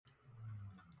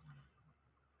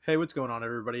Hey, what's going on,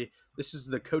 everybody? This is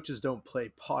the Coaches Don't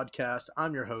Play podcast.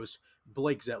 I'm your host,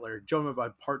 Blake Zettler, joined by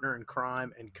my partner in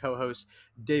crime and co-host,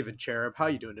 David Cherub. How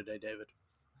you doing today, David?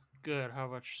 Good. How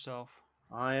about yourself?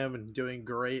 I am doing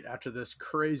great after this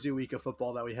crazy week of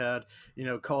football that we had.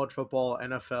 College football,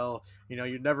 NFL.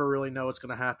 You never really know what's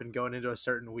going to happen going into a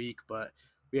certain week, but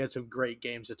we had some great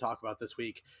games to talk about this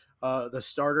week. The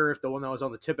starter, the one that was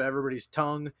on the tip of everybody's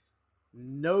tongue,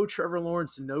 no Trevor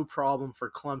Lawrence, no problem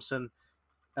for Clemson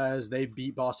as they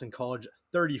beat Boston College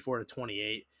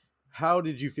 34-28. How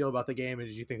did you feel about the game, and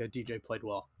did you think that DJ played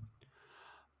well?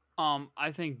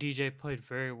 I think DJ played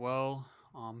very well.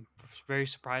 Very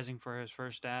surprising for his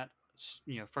first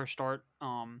first start.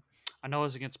 I know it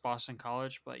was against Boston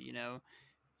College, but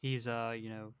he's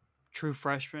a true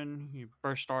freshman,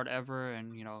 first start ever,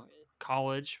 and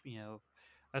college.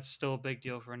 That's still a big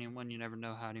deal for anyone. You never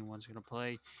know how anyone's going to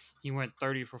play. He went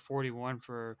 30 for 41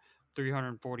 for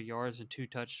 340 yards and two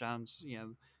touchdowns.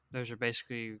 Those are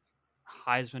basically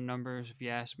Heisman numbers. If you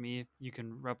ask me, if you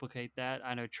can replicate that,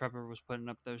 I know Trevor was putting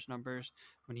up those numbers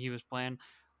when he was playing.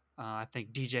 I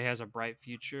think DJ has a bright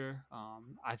future.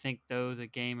 I think though the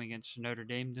game against Notre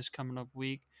Dame this coming up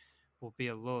week will be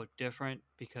a little different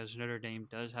because Notre Dame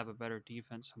does have a better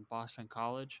defense than Boston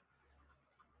College,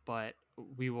 but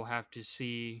we will have to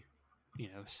see,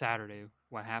 Saturday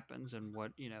what happens and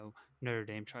what Notre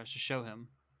Dame tries to show him.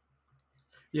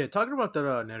 Yeah, talking about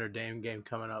the Notre Dame game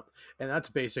coming up, and that's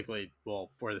basically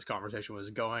where this conversation was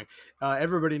going.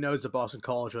 Everybody knows that Boston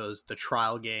College was the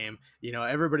trial game.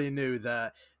 Everybody knew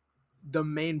that the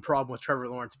main problem with Trevor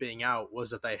Lawrence being out was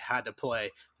that they had to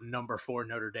play number 4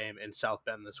 Notre Dame in South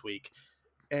Bend this week.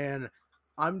 And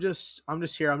I'm just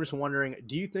here. I'm just wondering,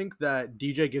 do you think that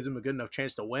DJ gives him a good enough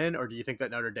chance to win, or do you think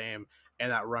that Notre Dame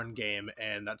and that run game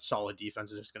and that solid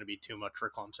defense is just going to be too much for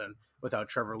Clemson without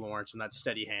Trevor Lawrence and that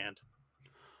steady hand?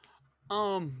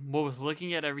 Well, with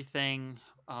looking at everything,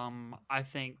 I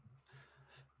think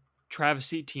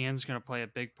Travis Etienne is going to play a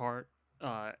big part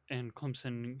in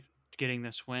Clemson getting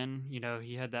this win.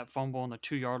 He had that fumble on the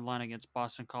 2 yard line against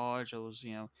Boston College. It was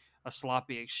a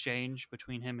sloppy exchange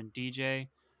between him and DJ.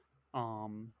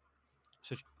 Um,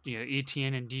 So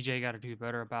ETN and DJ got to do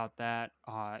better about that.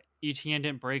 ETN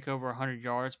didn't break over 100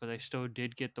 yards, but they still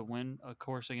did get the win, of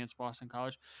course, against Boston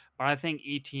College. But I think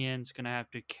ETN's going to have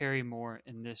to carry more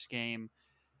in this game,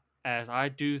 as I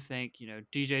do think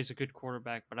DJ's a good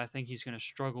quarterback, but I think he's going to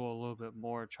struggle a little bit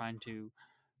more trying to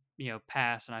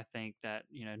pass. And I think that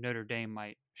Notre Dame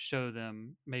might show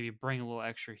them, maybe bring a little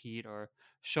extra heat or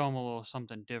show them a little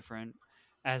something different.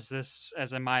 As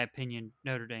in my opinion,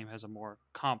 Notre Dame has a more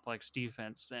complex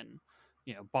defense than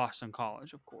Boston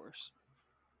College, of course.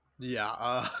 Yeah,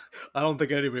 I don't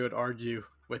think anybody would argue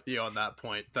with you on that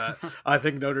point. That I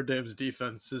think Notre Dame's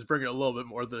defense is bringing a little bit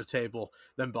more to the table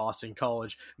than Boston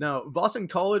College. Now, Boston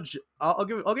College, I'll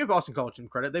give Boston College some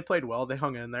credit. They played well. They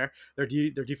hung in there. Their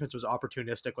defense was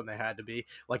opportunistic when they had to be.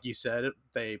 Like you said,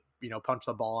 they punched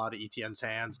the ball out of ETN's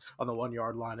hands on the 1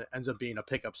 yard line. It ends up being a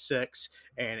pickup six,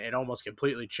 and it almost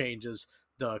completely changes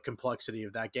the complexity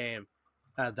of that game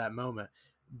at that moment.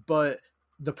 But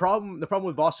the problem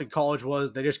with Boston College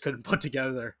was they just couldn't put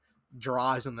together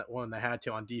drives on that one they had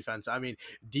to on defense. I mean,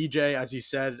 DJ, as you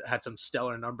said, had some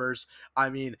stellar numbers. I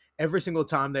mean, every single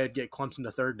time they'd get Clemson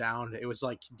to third down, it was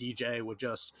like DJ would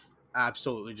just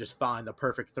absolutely just find the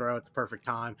perfect throw at the perfect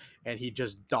time, and he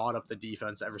just dot up the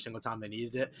defense every single time they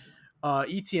needed it.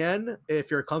 ETN, if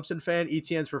you're a Clemson fan,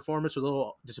 ETN's performance was a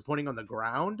little disappointing on the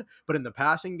ground, but in the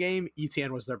passing game,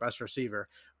 ETN was their best receiver.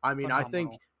 I mean, I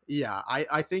think, Phenomenal. yeah,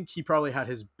 I think he probably had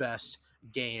his best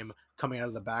game coming out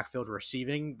of the backfield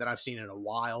receiving that I've seen in a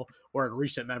while or in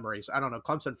recent memories. I don't know.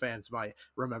 Clemson fans might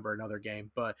remember another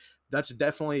game, but that's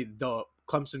definitely the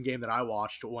Clemson game that I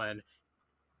watched when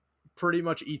pretty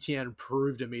much ETN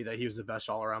proved to me that he was the best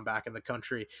all around back in the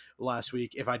country last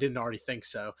week, if I didn't already think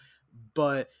so.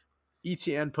 But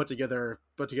ETN put together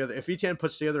if ETN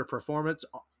puts together a performance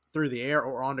through the air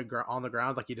or on the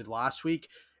ground like he did last week,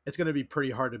 it's going to be pretty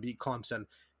hard to beat Clemson,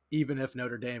 even if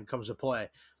Notre Dame comes to play.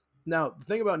 Now, the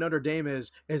thing about Notre Dame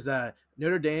is that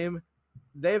Notre Dame,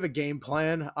 they have a game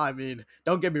plan. I mean,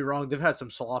 don't get me wrong, they've had some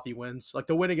sloppy wins. Like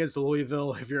the win against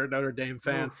Louisville, if you're a Notre Dame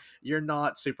fan, Oof. you're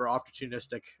not super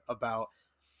opportunistic about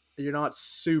you're not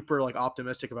super like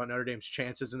optimistic about Notre Dame's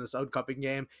chances in this upcoming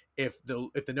game if the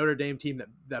Notre Dame team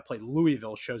that played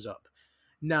Louisville shows up.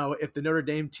 Now, if the Notre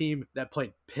Dame team that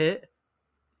played Pitt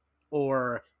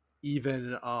or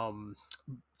even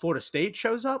Florida State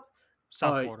shows up,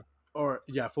 South uh, Florida. or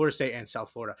yeah, Florida State and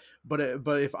South Florida. But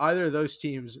if either of those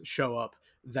teams show up,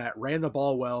 that ran the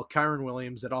ball well. Kyron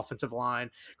Williams at offensive line,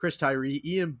 Chris Tyree,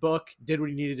 Ian Book did what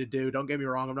he needed to do. Don't get me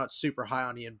wrong, I'm not super high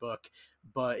on Ian Book,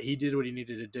 but he did what he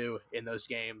needed to do in those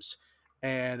games.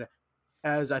 And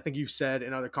as I think you've said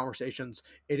in other conversations,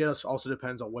 it just also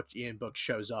depends on what Ian Book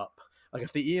shows up. Like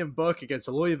if the Ian Book against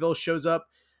Louisville shows up,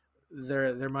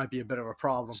 there might be a bit of a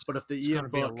problem. But if the It's going Ian to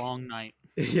be a Book, long night.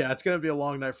 yeah, it's going to be a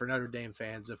long night for Notre Dame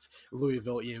fans if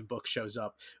Louisville Ian Book shows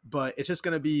up. But it's just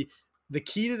going to be the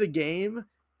key to the game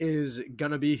is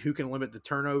going to be who can limit the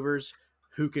turnovers,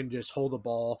 who can just hold the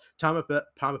ball, time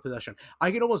of possession.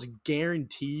 I can almost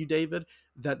guarantee you, David,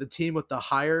 that the team with the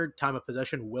higher time of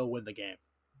possession will win the game.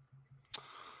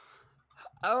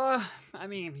 I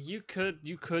mean, you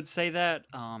could say that.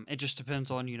 It just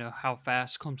depends on how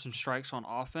fast Clemson strikes on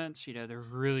offense. They're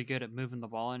really good at moving the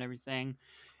ball and everything,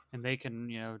 and they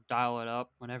can dial it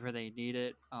up whenever they need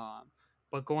it.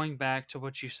 But going back to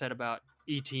what you said about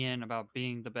ETN about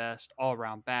being the best all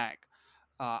around back,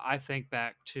 I think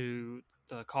back to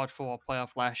the college football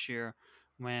playoff last year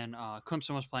when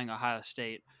Clemson was playing Ohio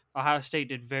State. Ohio State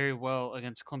did very well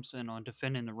against Clemson on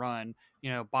defending the run,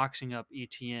 boxing up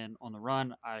ETN on the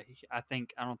run. I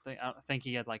think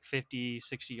he had like 50,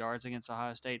 60 yards against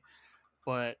Ohio State,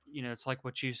 but it's like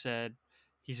what you said.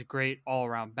 He's a great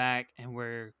all-around back, and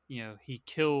where he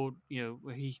killed,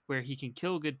 where he can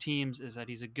kill good teams is that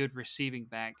he's a good receiving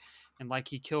back, and like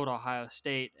he killed Ohio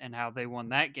State and how they won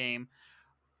that game.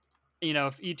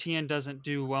 If ETN doesn't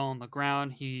do well on the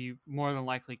ground, he more than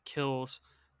likely kills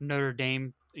Notre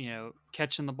Dame,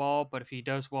 catching the ball. But if he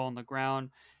does well on the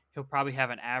ground, he'll probably have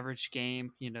an average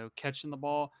game, catching the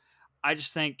ball. I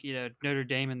just think, Notre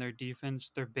Dame and their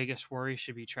defense, their biggest worry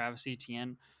should be Travis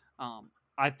Etienne.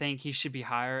 I think he should be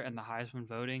higher in the Heisman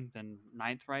voting than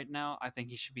ninth right now. I think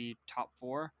he should be top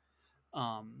four.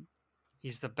 Um,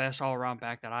 he's the best all around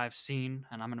back that I've seen,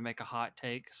 and I'm going to make a hot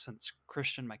take since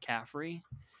Christian McCaffrey.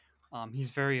 He's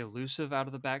very elusive out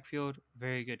of the backfield,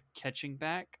 very good catching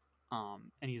back, and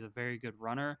he's a very good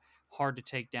runner. Hard to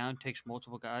take down, takes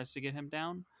multiple guys to get him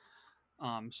down.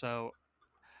 So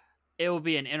it will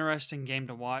be an interesting game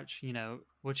to watch.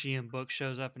 Which Ian Book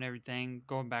shows up and everything.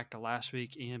 Going back to last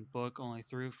week, Ian Book only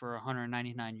threw for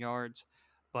 199 yards,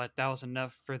 but that was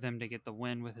enough for them to get the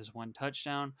win with his one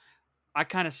touchdown. I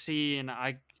kind of see, and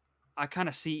I kind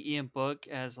of see Ian Book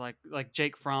as like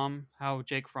Jake Fromm, how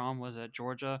Jake Fromm was at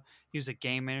Georgia. He was a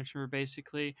game manager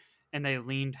basically, and they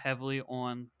leaned heavily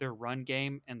on their run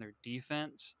game and their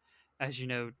defense. As you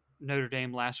know, Notre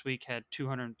Dame last week had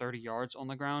 230 yards on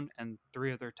the ground, and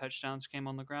 3 of their touchdowns came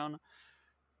on the ground.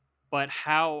 But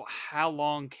how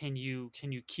long can you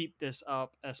keep this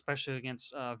up, especially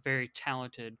against a very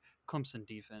talented Clemson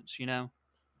defense?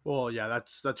 Well, yeah,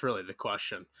 that's really the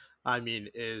question. I mean,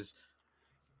 is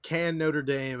can Notre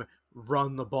Dame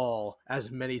run the ball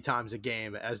as many times a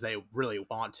game as they really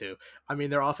want to? I mean,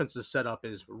 their offensive setup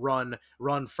is run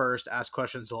first, ask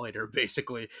questions later,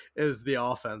 basically, is the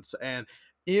offense. And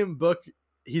Ian Book,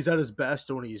 he's at his best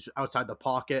when he's outside the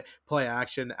pocket, play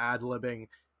action, ad libbing,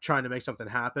 trying to make something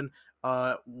happen.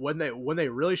 When they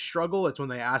really struggle, it's when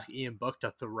they ask Ian Book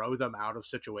to throw them out of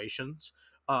situations.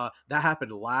 That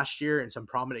happened last year in some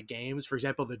prominent games. For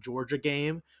example, the Georgia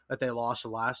game that they lost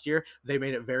last year, they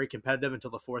made it very competitive until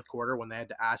the fourth quarter when they had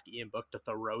to ask Ian Book to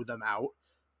throw them out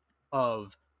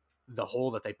of the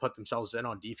hole that they put themselves in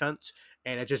on defense,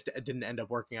 and it didn't end up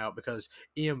working out because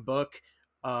Ian Book.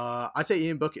 I'd say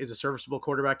Ian Book is a serviceable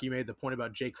quarterback. You made the point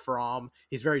about Jake Fromm.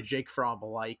 He's very Jake Fromm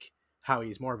like, how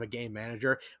he's more of a game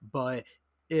manager. But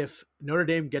if Notre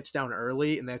Dame gets down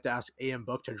early and they have to ask Ian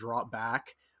Book to drop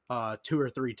back 2 or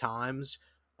 3 times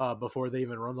before they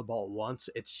even run the ball once,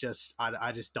 it's just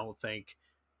I just don't think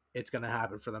it's going to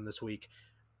happen for them this week.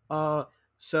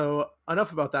 So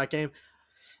enough about that game.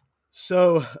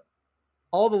 So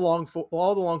all the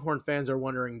Longhorn fans are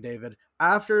wondering, David,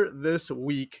 after this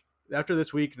week,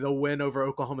 the win over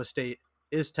Oklahoma State,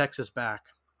 is Texas back?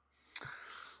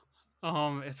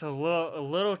 It's a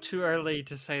little too early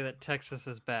to say that Texas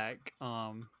is back.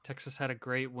 Texas had a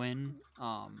great win.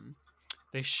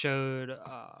 They showed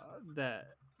that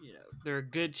they're a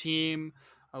good team.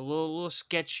 A little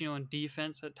sketchy on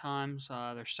defense at times.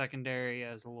 Their secondary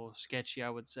is a little sketchy, I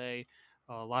would say.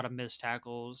 A lot of missed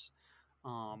tackles.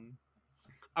 Um,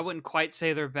 I wouldn't quite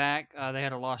say they're back. They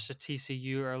had a loss to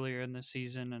TCU earlier in the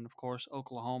season, and of course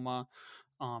Oklahoma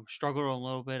struggled a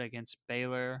little bit against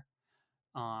Baylor.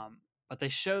 Um, but they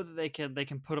show that they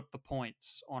can put up the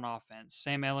points on offense.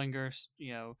 Sam Ellinger,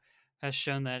 has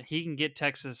shown that he can get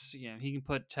Texas. He can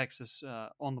put Texas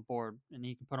on the board, and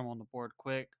he can put them on the board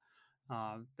quick.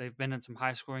 They've been in some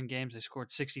high scoring games. They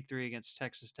scored 63 against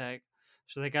Texas Tech.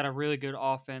 So they got a really good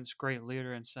offense, great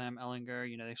leader in Sam Ellinger.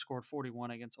 They scored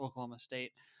 41 against Oklahoma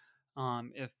State.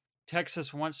 If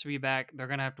Texas wants to be back, they're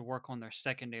going to have to work on their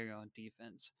secondary on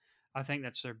defense. I think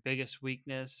that's their biggest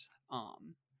weakness.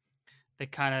 They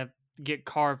kind of get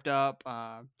carved up.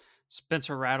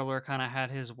 Spencer Rattler kind of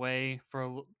had his way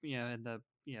for in the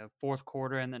fourth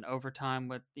quarter and then overtime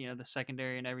with the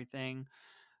secondary and everything.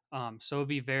 So it'll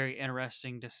be very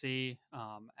interesting to see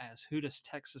as who does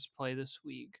Texas play this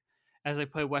week as they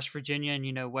play West Virginia,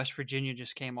 and West Virginia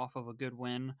just came off of a good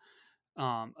win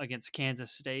against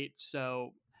Kansas State.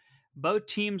 So both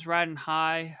teams riding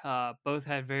high, both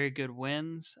had very good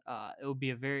wins. It will be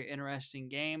a very interesting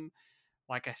game.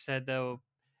 Like I said, though,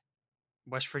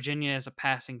 West Virginia is a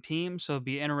passing team, so it'll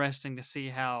be interesting to see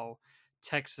how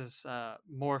Texas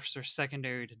morphs their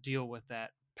secondary to deal with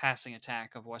that passing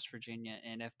attack of West Virginia,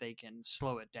 and if they can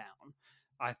slow it down.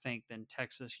 I think then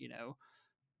Texas,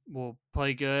 will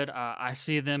play good. I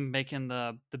see them making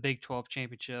the Big 12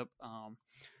 championship.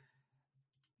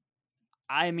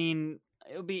 I mean,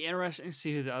 it'll be interesting to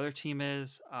see who the other team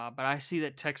is, but I see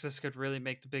that Texas could really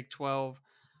make the Big 12.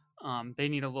 They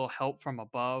need a little help from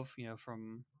above,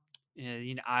 from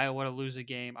Iowa to lose a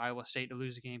game, Iowa State to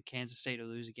lose a game, Kansas State to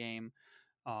lose a game.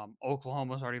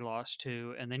 Oklahoma's already lost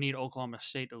two, and they need Oklahoma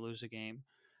State to lose a game,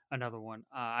 another one.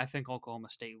 I think Oklahoma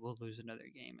State will lose another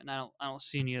game, and I don't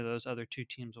see any of those other two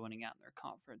teams winning out in their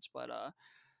conference. But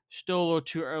still a little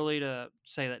too early to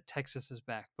say that Texas is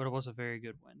back, but it was a very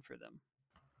good win for them.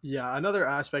 Yeah, another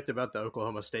aspect about the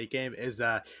Oklahoma State game is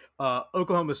that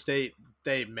Oklahoma State,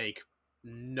 they make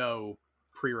no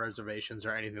pre-reservations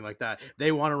or anything like that.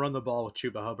 They want to run the ball with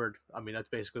Chuba Hubbard. I mean, that's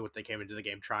basically what they came into the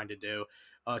game trying to do.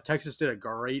 Texas did a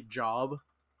great job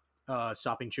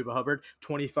stopping Chuba Hubbard.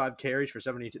 25 carries for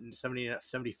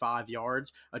 75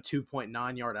 yards, a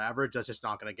 2.9 yard average. That's just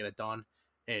not going to get it done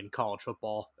in college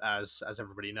football, as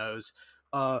everybody knows.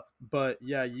 But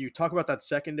yeah, you talk about that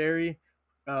secondary.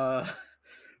 Uh,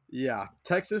 Yeah,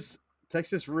 Texas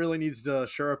really needs to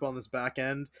shore up on this back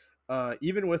end.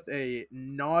 Even with a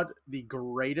not the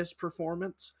greatest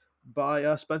performance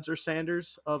by Spencer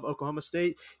Sanders of Oklahoma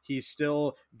State, he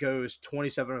still goes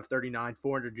 27 of 39,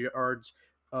 400 yards,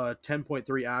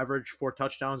 10.3 average, 4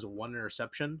 touchdowns, 1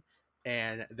 interception,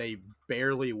 and they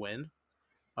barely win.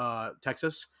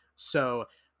 Texas. So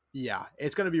yeah,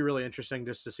 it's going to be really interesting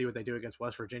just to see what they do against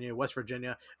West Virginia. West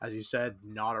Virginia, as you said,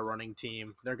 not a running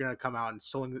team. They're going to come out and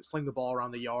sling the ball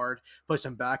around the yard, play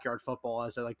some backyard football,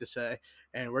 as I like to say,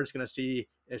 and we're just going to see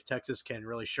if Texas can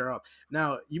really shore up.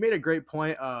 Now, you made a great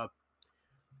point.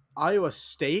 Iowa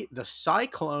State, the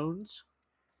Cyclones,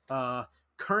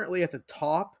 currently at the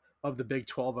top of the Big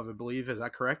 12, I believe. Is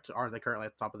that correct? Aren't they currently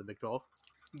at the top of the Big 12?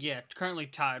 Yeah, currently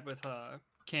tied with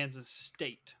Kansas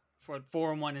State for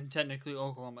 4-1, and technically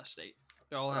Oklahoma State.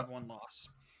 They all have one loss.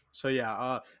 So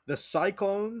yeah, the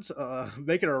Cyclones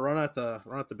making a run at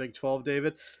the Big 12,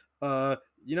 David. A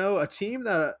team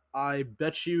that I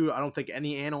bet you I don't think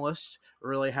any analyst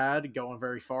really had going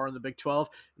very far in the Big 12.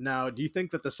 Now, do you think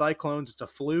that the Cyclones, it's a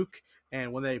fluke,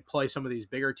 and when they play some of these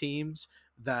bigger teams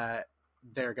that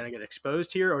they're going to get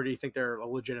exposed here, or do you think they're a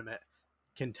legitimate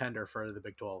contender for the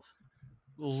Big 12?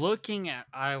 Looking at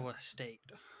Iowa State,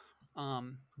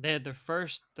 they had their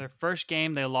first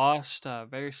game they lost.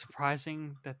 Very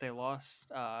surprising that they lost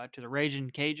to the Raging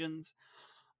Cajuns.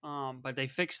 But they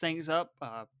fixed things up.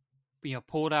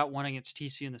 Pulled out one against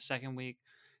TCU in the second week,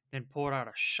 then pulled out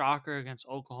a shocker against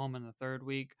Oklahoma in the third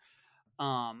week.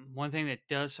 One thing that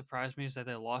does surprise me is that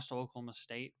they lost to Oklahoma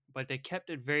State, but they kept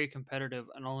it very competitive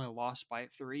and only lost by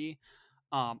 3.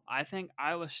 I think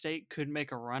Iowa State could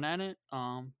make a run at it,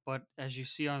 but as you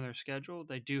see on their schedule,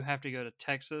 they do have to go to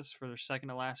Texas for their second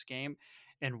to last game,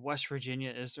 and West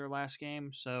Virginia is their last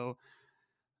game. So,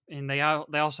 and they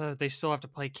still have to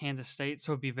play Kansas State,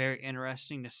 so it'd be very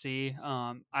interesting to see.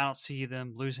 I don't see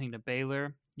them losing to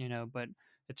Baylor, but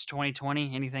it's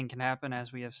 2020; anything can happen,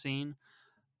 as we have seen.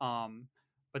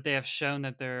 But they have shown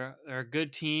that they're a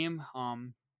good team.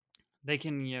 They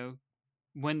can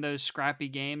win those scrappy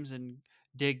games and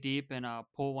dig deep and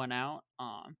pull one out.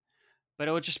 But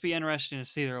it would just be interesting to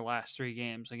see their last 3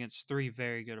 games against 3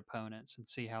 very good opponents and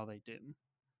see how they do.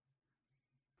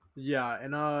 Yeah,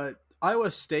 and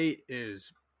Iowa State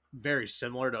is very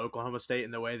similar to Oklahoma State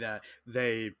in the way that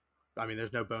there's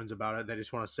no bones about it. They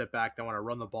just want to sit back. They want to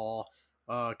run the ball,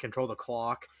 control the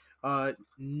clock.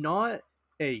 Not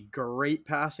a great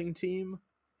passing team,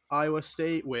 Iowa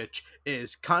State, which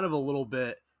is kind of a little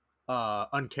bit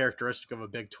uncharacteristic of a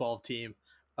Big 12 team,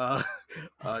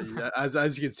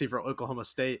 as you can see from Oklahoma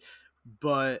State.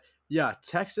 But yeah,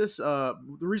 Texas. The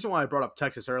reason why I brought up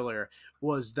Texas earlier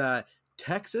was that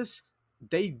Texas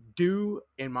they do,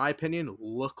 in my opinion,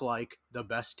 look like the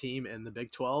best team in the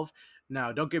Big 12.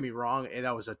 Now, don't get me wrong,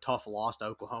 that was a tough loss to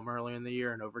Oklahoma early in the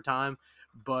year in overtime,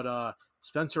 but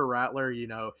Spencer Rattler, you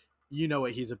know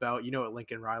what he's about. You know what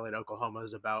Lincoln Riley at Oklahoma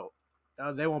is about.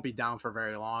 They won't be down for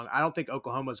very long. I don't think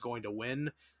Oklahoma is going to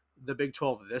win the Big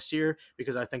 12 this year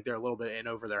because I think they're a little bit in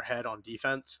over their head on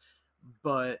defense,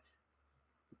 but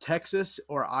Texas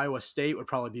or Iowa State would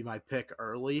probably be my pick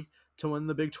early to win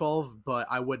the Big 12, but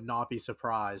I would not be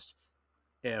surprised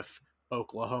if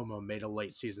Oklahoma made a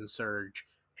late season surge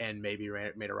and maybe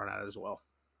made a run at it as well.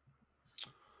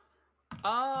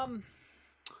 Um,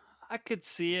 I could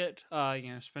see it.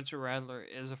 Spencer Rattler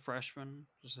is a freshman.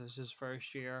 This is his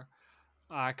first year.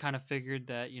 I kind of figured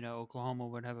that Oklahoma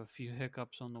would have a few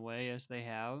hiccups on the way as they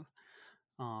have.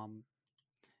 Um,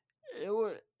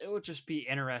 it would just be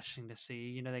interesting to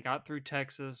see. They got through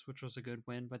Texas, which was a good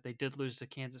win, but they did lose to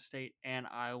Kansas State and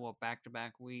Iowa back to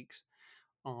back weeks.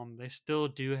 They still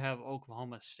do have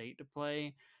Oklahoma State to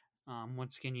play.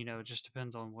 Once again, it just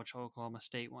depends on which Oklahoma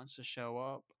State wants to show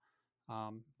up.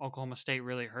 Oklahoma State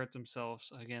really hurt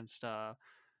themselves against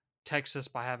Texas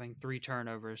by having three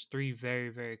turnovers, three very,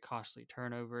 very costly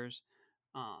turnovers.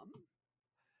 Um,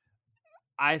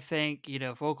 I think,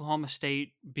 if Oklahoma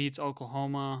State beats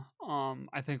Oklahoma,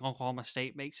 I think Oklahoma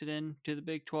State makes it into the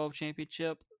Big 12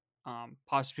 championship,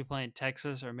 possibly playing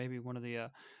Texas or maybe one of the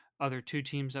other two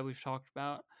teams that we've talked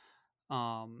about.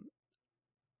 Um,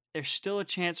 there's still a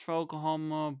chance for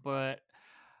Oklahoma, but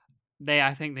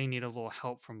I think they need a little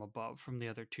help from above from the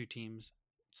other two teams.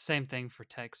 Same thing for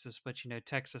Texas, but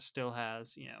Texas still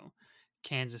has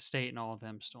Kansas State and all of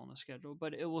them still on the schedule,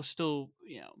 but it will still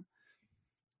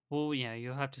well,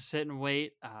 you'll have to sit and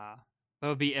wait.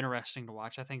 It'll be interesting to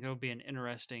watch. I think it'll be an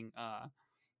interesting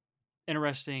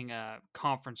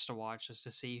conference to watch, just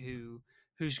to see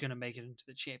who's going to make it into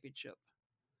the championship.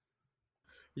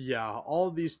 Yeah, all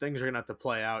of these things are gonna have to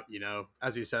play out.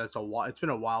 As you said, it's been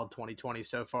a wild 2020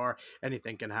 so far.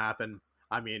 Anything can happen.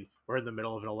 I mean, we're in the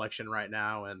middle of an election right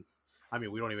now, and I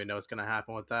mean, we don't even know what's gonna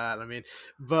happen with that. I mean,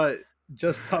 but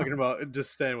just talking about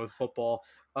just staying with football.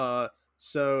 Uh,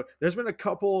 so there's been a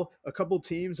couple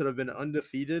teams that have been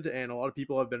undefeated, and a lot of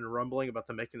people have been rumbling about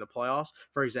them making the playoffs.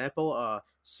 For example,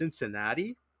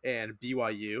 Cincinnati and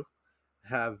BYU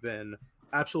have been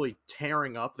absolutely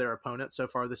tearing up their opponents so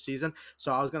far this season.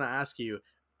 So I was going to ask you,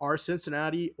 are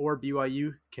Cincinnati or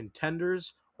BYU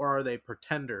contenders or are they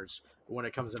pretenders when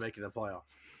it comes to making the playoff?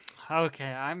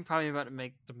 Okay, I'm probably about to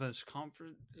make the most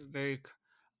very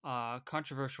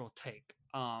controversial take.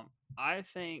 I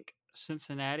think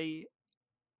Cincinnati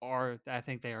are. I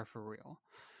think they are for real.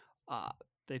 Uh,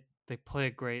 they play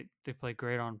great. They play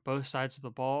great on both sides of the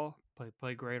ball.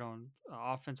 Play great on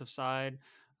offensive side.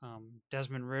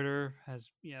 Desmond Ritter has,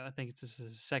 I think this is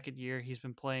his second year. He's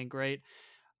been playing great.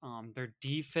 Their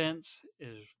defense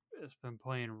has been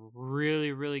playing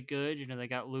really, really good. They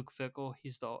got Luke Fickle.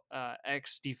 He's the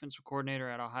ex defensive coordinator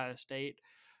at Ohio State.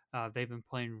 They've been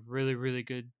playing really, really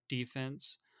good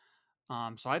defense.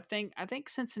 So I think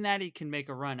Cincinnati can make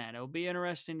a run at it. It'll be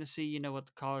interesting to see, what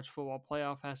the college football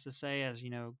playoff has to say, as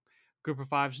Group of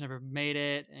Fives never made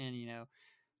it, and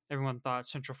everyone thought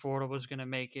Central Florida was going to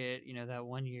make it, that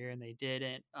one year, and they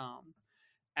didn't.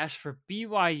 As for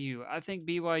BYU, I think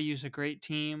BYU is a great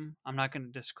team. I'm not going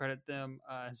to discredit them.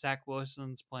 Zach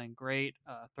Wilson's playing great,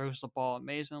 throws the ball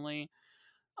amazingly.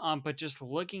 But just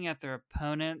looking at their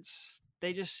opponents,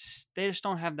 they just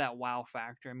don't have that wow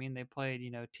factor. I mean, they played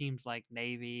teams like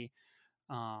Navy,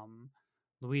 um,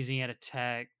 Louisiana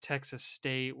Tech, Texas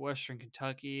State, Western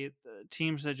Kentucky, the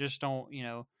teams that just don't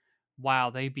wow,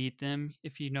 they beat them.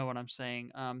 If you know what I'm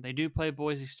saying. They do play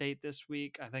Boise State this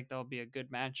week. I think that'll be a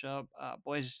good matchup.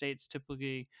 Boise State's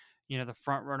typically the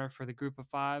front runner for the Group of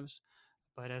Fives,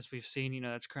 but as we've seen,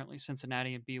 that's currently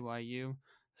Cincinnati and BYU.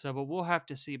 So, but we'll have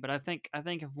to see. But I think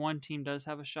if one team does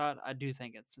have a shot, I do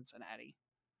think it's Cincinnati.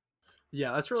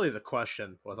 Yeah, that's really the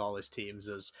question with all these teams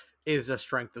is the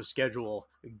strength of schedule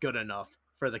good enough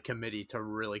for the committee to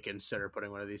really consider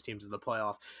putting one of these teams in the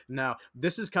playoff? Now,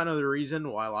 this is kind of the reason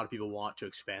why a lot of people want to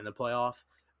expand the playoff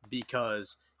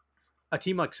because a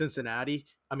team like Cincinnati,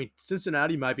 I mean,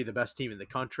 Cincinnati might be the best team in the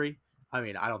country. I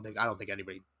mean, I don't think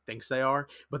anybody thinks they are,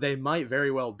 but they might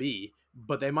very well be.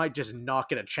 But they might just not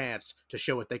get a chance to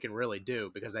show what they can really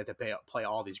do because they have to play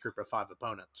all these Group of Five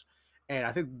opponents. And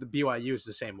I think the BYU is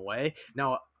the same way.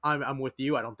 Now, I'm with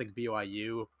you. I don't think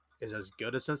BYU is as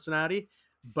good as Cincinnati,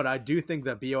 but I do think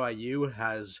that BYU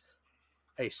has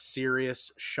a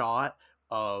serious shot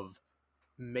of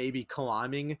maybe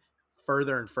climbing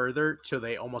further and further till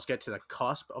they almost get to the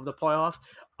cusp of the playoff.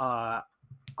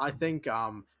 I think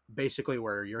basically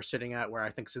where you're sitting at, where I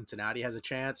think Cincinnati has a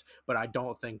chance, but I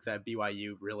don't think that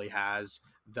BYU really has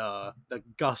the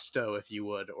gusto, if you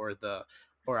would, or the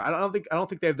or I don't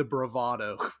think they have the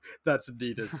bravado that's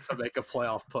needed to make a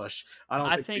playoff push. I don't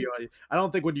I think think BYU. I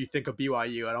don't think when you think of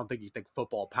BYU, I don't think you think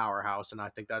football powerhouse, and I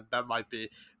think that might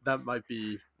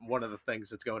be one of the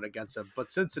things that's going against them. But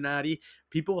Cincinnati,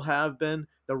 people have been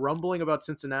the rumbling about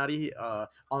Cincinnati on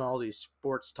all these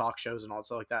sports talk shows and all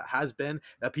stuff like that has been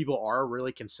that people are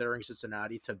really considering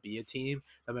Cincinnati to be a team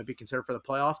that might be considered for the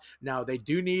playoff. Now they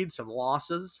do need some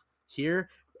losses here,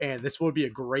 and this would be a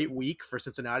great week for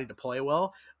Cincinnati to play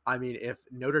well. I mean, if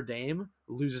Notre Dame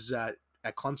loses at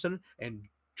Clemson and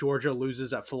Georgia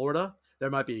loses at Florida, there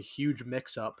might be a huge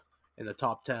mix up in the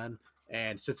top 10.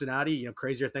 And Cincinnati,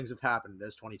 crazier things have happened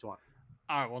as 2020.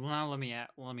 all right. Well, now let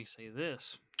me say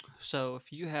this. So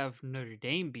if you have Notre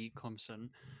Dame beat Clemson,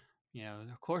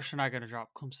 of course you're not going to drop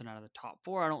Clemson out of the top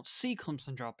four. I don't see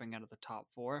Clemson dropping out of the top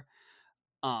four.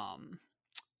 Um,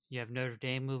 you have Notre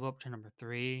Dame move up to number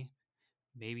three,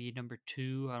 maybe number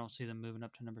two. I don't see them moving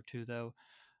up to number two though.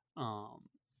 Um,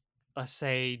 let's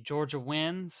say Georgia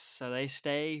wins, so they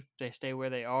stay where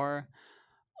they are.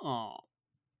 Um,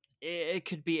 it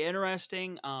could be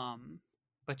interesting.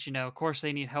 But of course,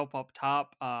 they need help up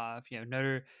top. If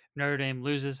Notre Dame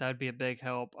loses, that would be a big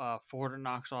help. Florida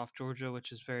knocks off Georgia,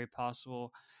 which is very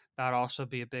possible. That'd also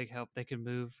be a big help. They could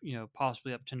move,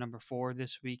 possibly up to number four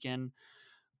this weekend.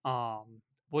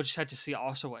 We'll just have to see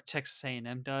also what Texas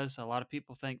A&M does. A lot of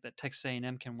people think that Texas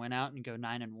A&M can win out and go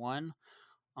 9-1.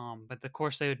 But of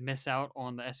course, they would miss out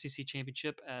on the SEC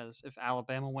championship, as if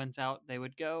Alabama wins out, they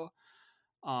would go.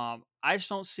 I just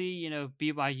don't see,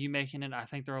 BYU making it. I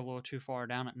think they're a little too far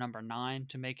down at number 9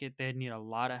 to make it. They need a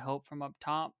lot of help from up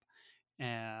top.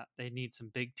 They need some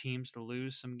big teams to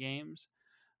lose some games.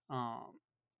 Um,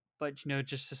 but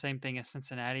just the same thing as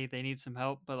Cincinnati, they need some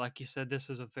help. But like you said,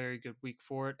 this is a very good week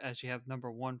for it, as you have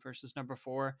number 1 versus number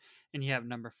 4, and you have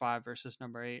number 5 versus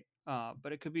number 8.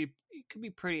 But it could be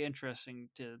pretty interesting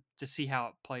to see how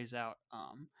it plays out.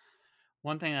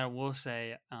 One thing that I will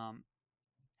say,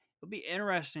 it'll be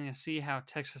interesting to see how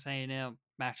Texas A&M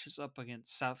matches up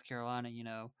against South Carolina.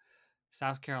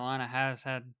 South Carolina has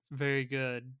had very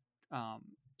good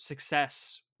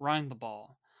success running the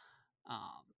ball.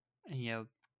 And,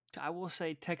 I will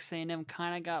say Texas A&M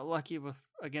kind of got lucky with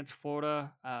against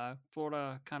Florida.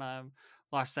 Florida kind of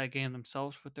lost that game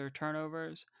themselves with their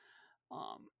turnovers.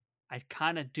 Um, I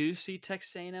kind of do see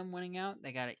Texas A&M winning out.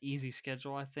 They got an easy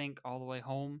schedule, I think, all the way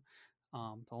home.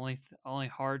 The only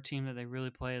hard team that they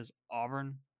really play is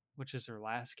Auburn, which is their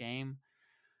last game.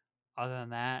 Other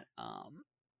than that,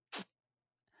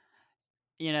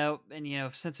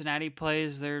 if Cincinnati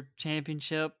plays their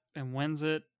championship and wins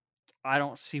it, I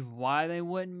don't see why they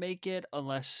wouldn't make it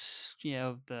unless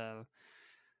the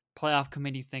playoff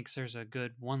committee thinks there's a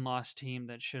good one-loss team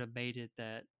that should have made it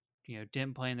that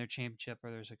didn't play in their championship,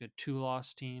 or there's a good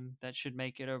two-loss team that should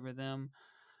make it over them.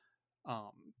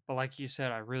 Um, but like you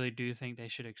said, I really do think they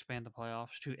should expand the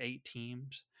playoffs to 8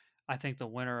 teams. I think the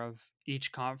winner of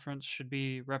each conference should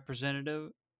be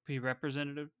representative. Be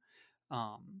representative.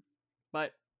 Um,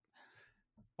 but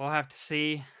we'll have to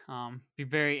see. Be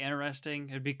very interesting.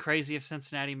 It'd be crazy if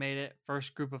Cincinnati made it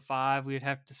first group of 5. We'd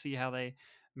have to see how they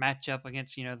match up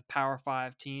against the Power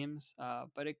 5 teams.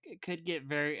 But it could get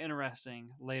very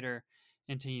interesting later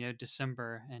into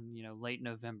December and late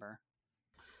November.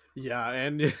 Yeah,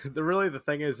 and the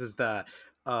thing is that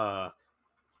uh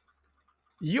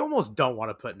you almost don't want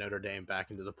to put Notre Dame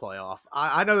back into the playoff.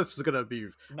 I know this is going to be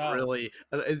No, really,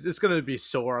 it's going to be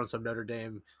sore on some Notre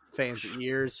Dame fans'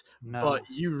 ears, but no.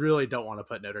 you really don't want to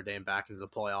put Notre Dame back into the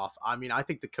playoff. I mean, I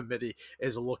think the committee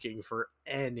is looking for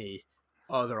any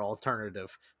other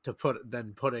alternative to put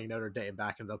than putting Notre Dame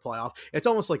back into the playoff. It's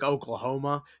almost like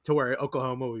Oklahoma, to where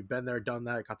Oklahoma, we've been there, done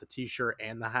that, got the T-shirt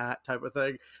and the hat type of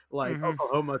thing. Like Hmm.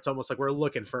 Oklahoma, it's almost like we're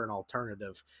looking for an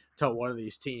alternative to one of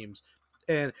these teams.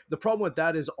 And the problem with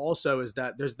that is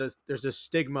that there's this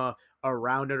stigma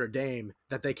around Notre Dame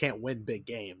that they can't win big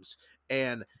games,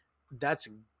 and that's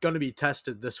going to be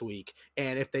tested this week.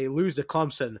 And if they lose to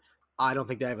Clemson, I don't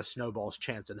think they have a snowball's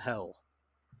chance in hell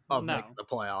of making No. the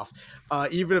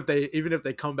playoff. Even if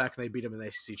they come back and they beat them in the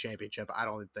ACC championship, I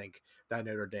don't think that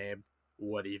Notre Dame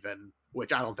would even,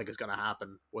 which I don't think is going to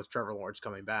happen with Trevor Lawrence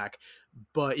coming back.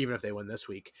 But even if they win this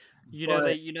week, but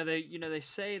They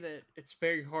say that it's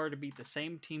very hard to beat the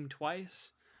same team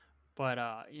twice. But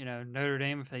Notre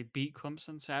Dame, if they beat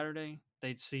Clemson Saturday,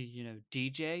 they'd see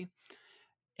DJ,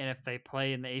 and if they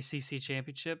play in the ACC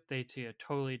championship, they'd see a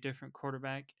totally different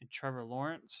quarterback in Trevor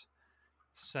Lawrence.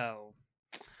 So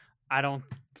I don't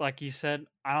like you said,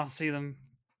 I don't see them,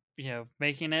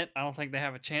 making it. I don't think they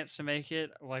have a chance to make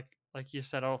it. Like you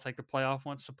said, I don't think the playoff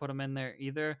wants to put them in there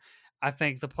either. I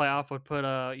think the playoff would put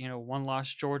a one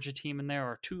lost Georgia team in there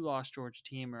or a two lost Georgia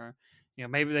team or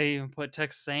maybe they even put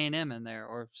Texas A&M in there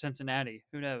or Cincinnati.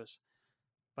 Who knows?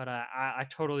 But I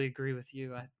totally agree with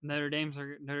you. Notre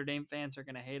Dame fans are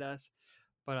gonna hate us,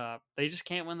 but they just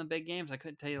can't win the big games. I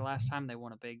couldn't tell you the last time they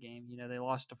won a big game. They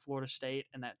lost to Florida State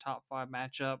in that top five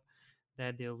matchup. They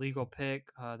had the illegal pick.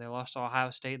 They lost to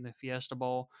Ohio State in the Fiesta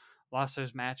Bowl. Lost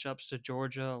those matchups to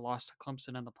Georgia. Lost to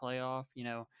Clemson in the playoff.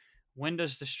 When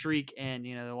does the streak end?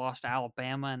 They lost to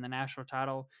Alabama in the national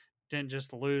title. Didn't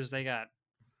just lose; they got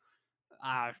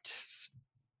uh,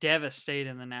 devastated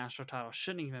in the national title.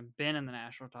 Shouldn't even been in the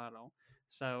national title.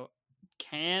 So,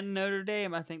 can Notre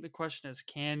Dame? I think the question is,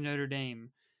 can Notre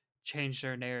Dame change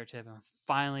their narrative and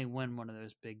finally win one of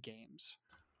those big games?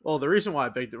 Well, the reason why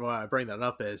I bring that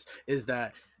up is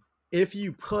that if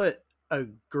you put a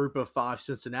group of five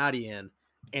Cincinnati in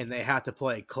and they have to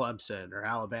play Clemson or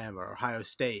Alabama or Ohio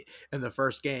State in the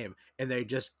first game and they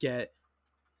just get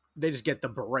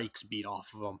the brakes beat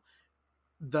off of them.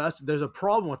 Thus, there's a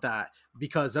problem with that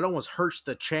because that almost hurts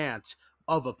the chance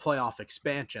of a playoff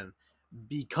expansion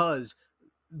because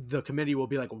the committee will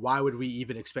be like, why would we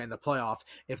even expand the playoff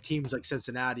if teams like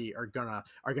Cincinnati are gonna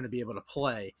be able to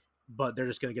play, but they're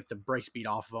just gonna get the brakes beat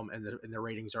off of them, and the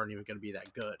ratings aren't even gonna be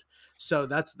that good. So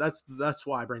that's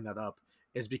why I bring that up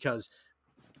is because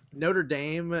Notre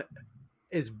Dame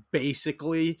is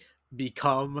basically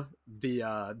become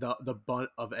the butt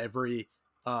of every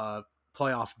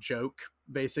playoff joke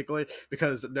basically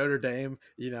because Notre Dame,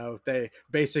 they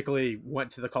basically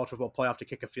went to the college football playoff to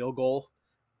kick a field goal.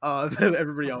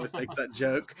 Everybody always makes that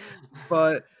joke,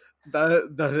 but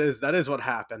that is what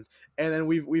happened. And then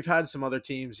we've had some other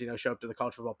teams, show up to the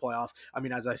college football playoff. I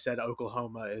mean, as I said,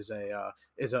 Oklahoma is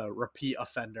a repeat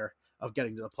offender of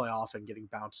getting to the playoff and getting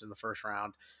bounced in the first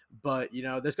round. But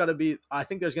I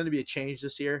think there's going to be a change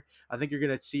this year. I think you're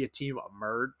going to see a team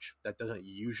emerge that doesn't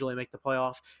usually make the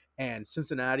playoff, and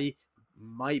Cincinnati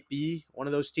might be one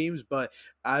of those teams. But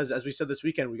as we said this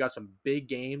weekend, we got some big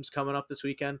games coming up this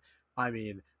weekend. I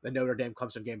mean, the Notre Dame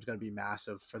Clemson game is going to be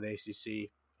massive for the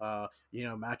ACC.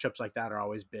 Matchups like that are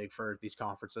always big for these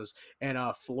conferences. And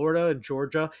Florida and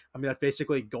Georgia, I mean, that's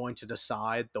basically going to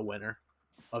decide the winner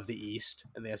of the East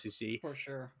and the SEC. For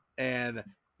sure. And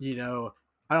I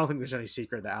don't think there's any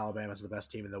secret that Alabama is the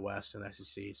best team in the West and the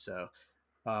SEC. So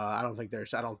I don't think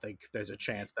there's a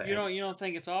chance that You don't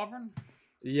think it's Auburn?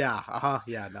 yeah,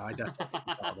 yeah, no, I definitely think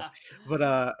it's Auburn.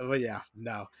 But yeah,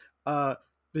 no. But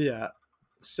yeah.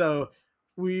 So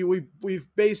we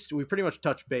pretty much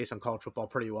touched base on college football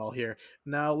pretty well here.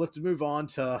 Now let's move on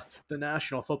to the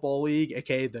National Football League,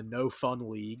 aka the No Fun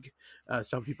League,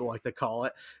 some people like to call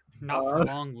it. Not for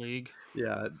long league.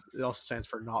 Yeah, it also stands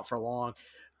for not for long.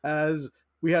 As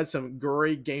we had some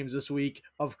great games this week.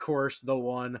 Of course, the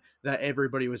one that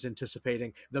everybody was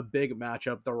anticipating, the big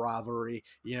matchup, the rivalry.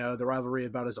 The rivalry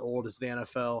about as old as the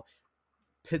NFL.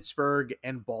 Pittsburgh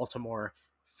and Baltimore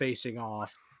facing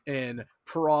off in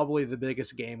probably the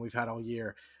biggest game we've had all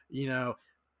year.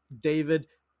 David,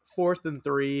 4th and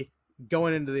 3,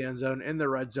 going into the end zone, in the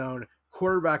red zone,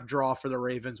 quarterback draw for the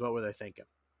Ravens. What were they thinking?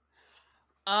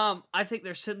 I think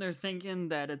they're sitting there thinking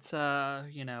that it's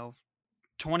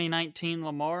 2019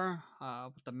 Lamar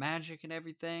with the magic and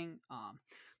everything.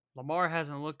 Lamar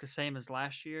hasn't looked the same as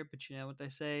last year, but you know what they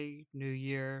say: new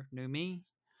year, new me.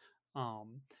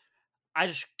 Um, I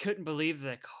just couldn't believe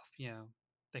that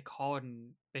they called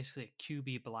in basically a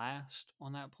QB blast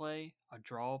on that play, a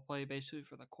draw play basically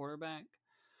for the quarterback.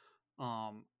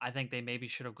 I think they maybe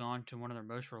should have gone to one of their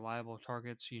most reliable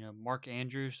targets. Mark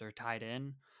Andrews, their tight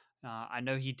end. I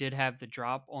know he did have the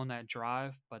drop on that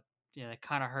drive, but they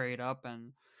kind of hurried up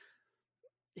and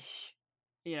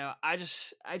I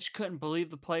just couldn't believe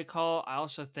the play call. I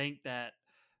also think that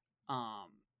um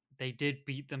they did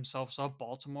beat themselves up.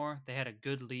 Baltimore, they had a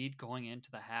good lead going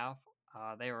into the half.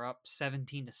 They were up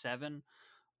 17-7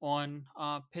 on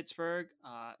Pittsburgh,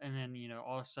 and then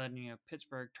all of a sudden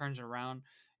Pittsburgh turns it around.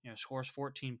 Scores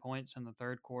 14 points in the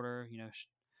third quarter.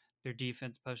 Their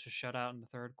defense posted a shutout in the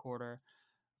third quarter.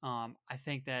 I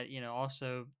think that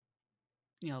also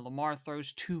Lamar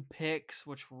throws 2 picks,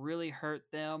 which really hurt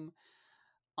them.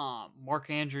 Mark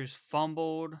Andrews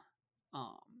fumbled.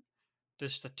 Um,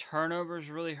 just the turnovers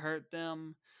really hurt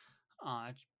them.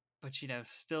 But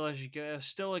still as you go,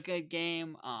 still a good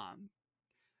game. I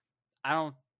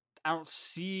don't I don't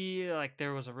see like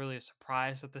there was really a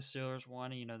surprise that the Steelers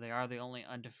won. They are the only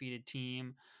undefeated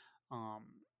team. Um,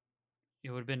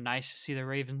 it would have been nice to see the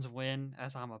Ravens win,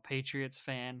 as I'm a Patriots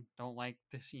fan. Don't like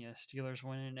this, Steelers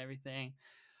winning and everything.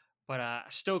 But I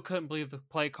still couldn't believe the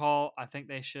play call. I think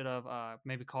they should have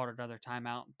maybe called another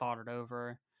timeout and thought it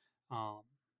over. Um,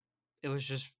 it was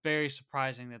just very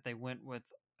surprising that they went with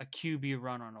a QB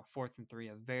run on a 4th and 3,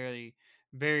 a very,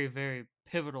 very, very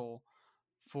pivotal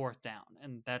fourth down,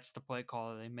 and that's the play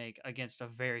call that they make against a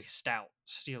very stout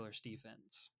Steelers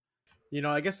defense.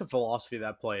 I guess the philosophy of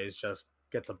that play is just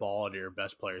get the ball into your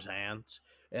best player's hands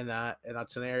in that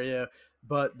scenario.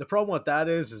 But the problem with that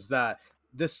is that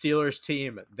this Steelers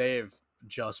team, they've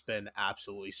just been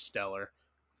absolutely stellar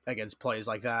against plays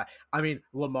like that. I mean,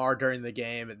 Lamar during the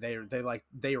game,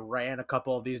 they ran a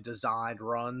couple of these designed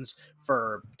runs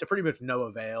to pretty much no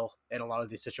avail in a lot of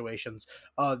these situations.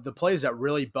 The plays that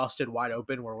really busted wide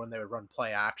open were when they would run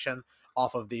play action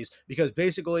off of these, because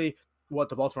basically what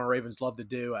the Baltimore Ravens love to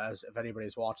do, as if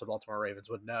anybody's watched the Baltimore Ravens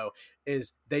would know,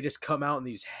 is they just come out in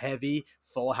these heavy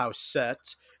full house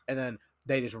sets, and then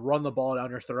they just run the ball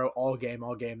down your throat all game,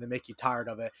 all game. They make you tired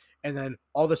of it. And then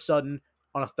all of a sudden,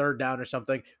 on a third down or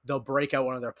something, they'll break out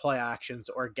one of their play actions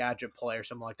or a gadget play or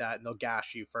something like that, and they'll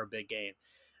gash you for a big gain.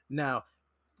 Now,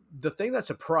 the thing that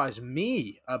surprised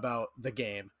me about the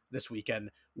game this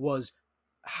weekend was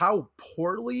how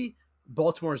poorly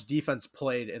Baltimore's defense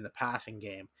played in the passing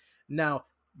game. Now,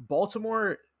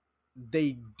 Baltimore,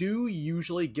 they do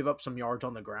usually give up some yards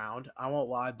on the ground. I won't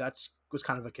lie, that's was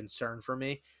kind of a concern for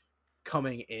me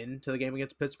coming into the game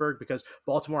against Pittsburgh, because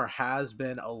Baltimore has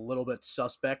been a little bit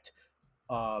suspect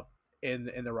uh, in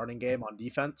the running game on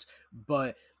defense,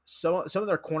 but some of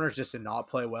their corners just did not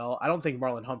play well. I don't think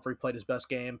Marlon Humphrey played his best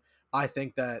game. I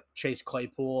think that Chase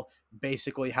Claypool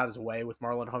basically had his way with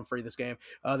Marlon Humphrey this game.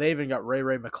 They even got Ray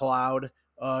McLeod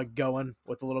going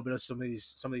with a little bit of some of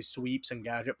these sweeps and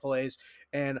gadget plays,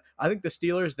 and I think the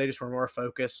Steelers, they just were more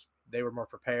focused. They were more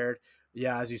prepared.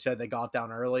 Yeah, as you said, they got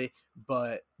down early,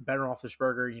 but Ben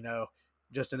Roethlisberger,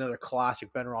 just another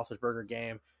classic Ben Roethlisberger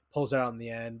game, pulls it out in the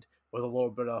end with a little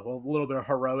bit of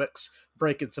heroics,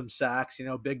 breaking some sacks.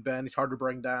 Big Ben, he's hard to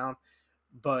bring down,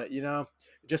 but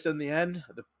just in the end,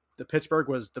 the Pittsburgh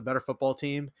was the better football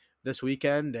team this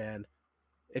weekend, and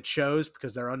it shows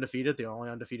because they're undefeated, the only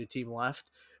undefeated team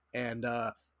left, and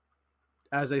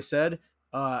as I said,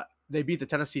 they beat the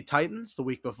Tennessee Titans the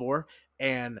week before,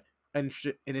 and an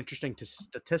interesting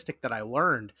statistic that I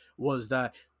learned was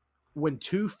that when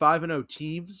two 5-0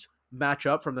 teams match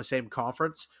up from the same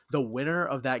conference, the winner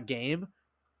of that game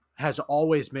has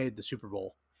always made the Super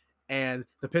Bowl. And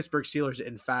the Pittsburgh Steelers,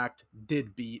 in fact,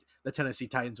 did beat the Tennessee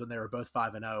Titans when they were both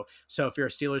 5-0. So if you're a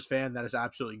Steelers fan, that is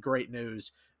absolutely great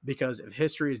news, because if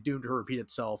history is doomed to repeat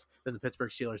itself, then the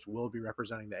Pittsburgh Steelers will be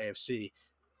representing the AFC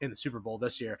in the Super Bowl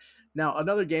this year. Now,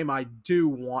 another game I do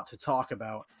want to talk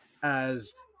about,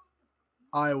 as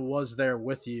I was there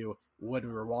with you when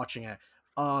we were watching it.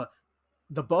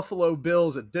 The Buffalo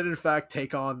Bills did in fact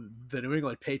take on the New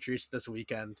England Patriots this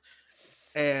weekend,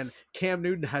 and Cam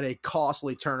Newton had a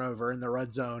costly turnover in the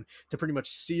red zone to pretty much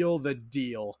seal the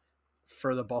deal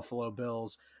for the Buffalo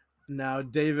Bills. Now,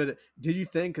 David, did you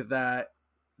think that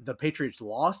the Patriots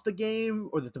lost the game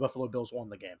or that the Buffalo Bills won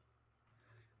the game?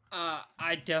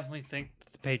 I definitely think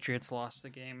the Patriots lost the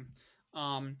game.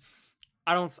 Um,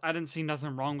 I didn't see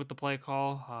nothing wrong with the play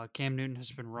call. Cam Newton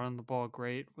has been running the ball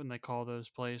great when they call those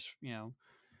plays.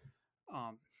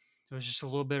 Um, it was just a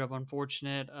little bit of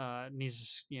unfortunate.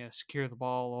 Needs to secure the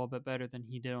ball a little bit better than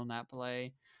he did on that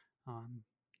play. Um,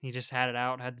 he just had it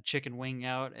out, had the chicken wing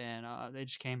out, and they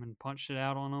just came and punched it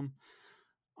out on him.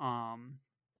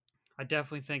 I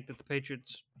definitely think that the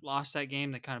Patriots lost that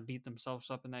game. They kind of beat themselves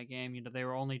up in that game. They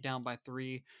were only down by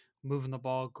 3, moving the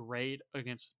ball great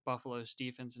against Buffalo's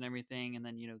defense and everything, and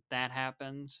then that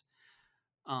happens.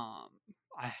 Um,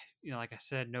 I like I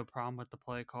said, no problem with the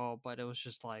play call, but it was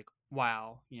just like,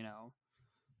 wow,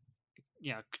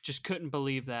 just couldn't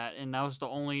believe that, and that was the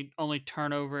only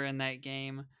turnover in that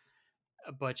game.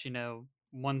 But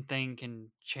one thing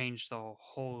can change the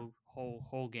whole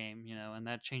game, and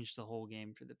that changed the whole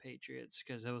game for the Patriots,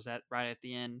 because it was right at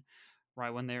the end, right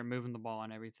when they were moving the ball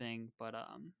and everything. But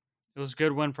it was a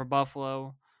good win for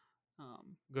Buffalo,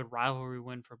 good rivalry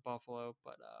win for Buffalo.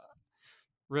 But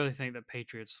really think the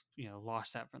Patriots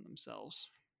lost that for themselves.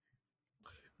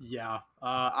 Yeah,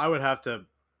 I would have to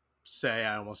say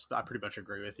I pretty much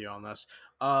agree with you on this.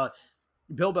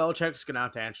 Bill Belichick's gonna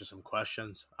have to answer some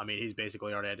questions. I mean, he's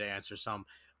basically already had to answer some.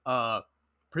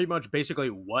 Pretty much, basically,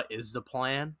 what is the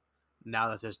plan now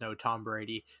that there's no Tom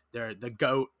Brady? The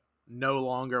goat no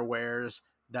longer wears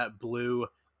that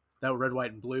red,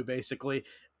 white, and blue, basically,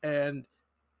 and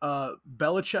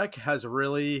Belichick has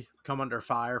really come under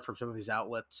fire from some of these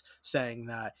outlets saying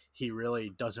that he really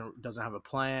doesn't have a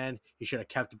plan. He should have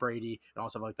kept Brady and all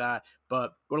stuff like that.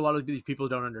 But what a lot of these people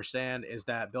don't understand is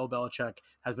that Bill Belichick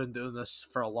has been doing this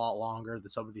for a lot longer than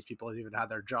some of these people have even had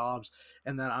their jobs,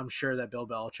 and that I'm sure that Bill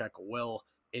Belichick will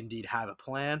indeed have a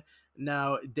plan.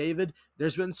 Now, David,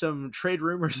 there's been some trade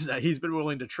rumors that he's been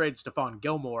willing to trade Stephon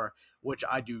Gilmore, which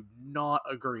I do not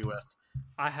agree with.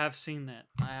 I have seen that.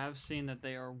 I have seen that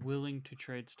they are willing to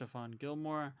trade Stephon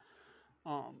Gilmore.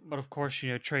 But of course,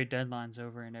 trade deadline's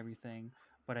over and everything.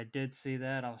 But I did see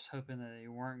that. I was hoping that they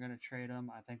weren't going to trade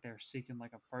him. I think they were seeking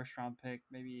like a first round pick,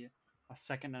 maybe a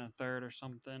second and a third or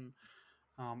something.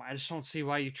 I just don't see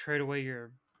why you trade away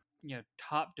your,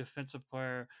 top defensive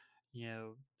player,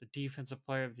 the defensive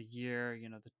player of the year,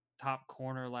 the top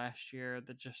corner last year.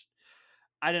 That just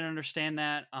I didn't understand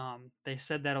that. They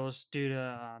said that it was due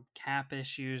to cap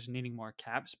issues, needing more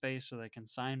cap space so they can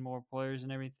sign more players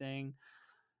and everything.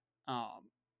 Um,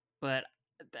 but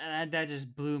that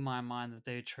just blew my mind that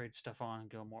they would trade Stephon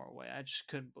Gilmore away. I just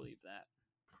couldn't believe that.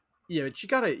 Yeah, but you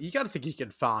gotta think you can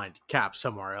find Cap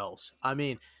somewhere else. I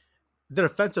mean, the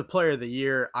defensive player of the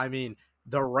year. I mean,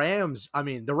 the Rams. I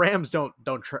mean, the Rams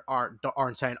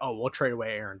aren't saying, oh, we'll trade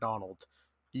away Aaron Donald.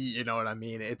 You know what I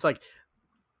mean? It's like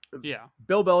Yeah.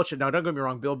 Bill Belichick. Now, don't get me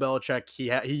wrong. Bill Belichick.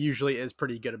 He usually is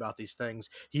pretty good about these things.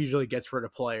 He usually gets rid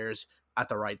of players at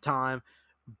the right time.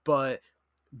 But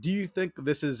do you think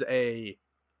this is a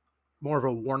more of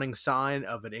a warning sign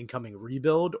of an incoming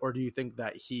rebuild, or do you think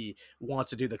that he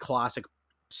wants to do the classic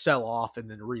sell off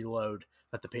and then reload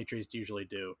that the Patriots usually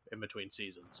do in between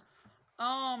seasons?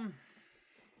 Um.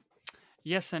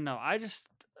 Yes and no. I just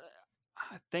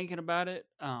thinking about it.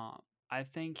 I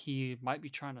think he might be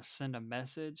trying to send a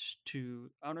message to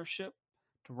ownership,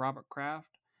 to Robert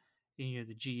Kraft, the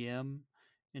GM,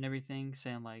 and everything,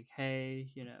 saying like,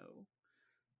 "Hey,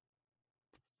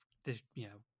 this,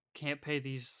 can't pay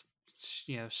these,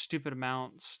 stupid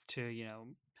amounts to,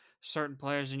 certain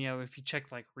players." And if you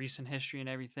check like recent history and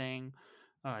everything,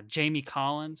 Jamie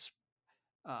Collins,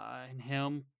 and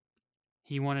him,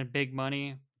 he wanted big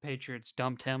money. Patriots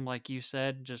dumped him, like you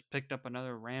said, just picked up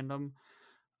another random.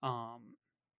 Um,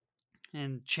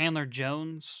 and Chandler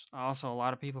Jones, also a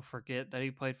lot of people forget that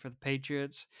he played for the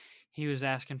Patriots. He was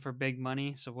asking for big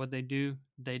money, so what they do?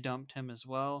 They dumped him as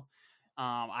well.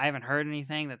 I haven't heard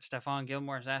anything that Stephon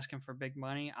Gilmore is asking for big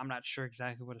money. I'm not sure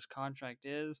exactly what his contract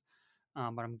is,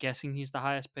 but I'm guessing he's the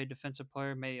highest paid defensive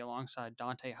player, maybe alongside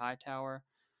Dante Hightower.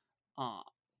 Uh,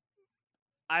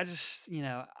 I just,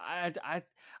 I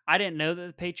didn't know that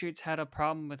the Patriots had a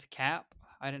problem with cap.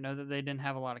 I didn't know that they didn't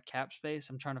have a lot of cap space.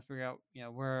 I'm trying to figure out,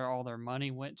 where all their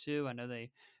money went to. I know they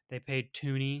paid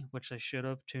Tooney, which they should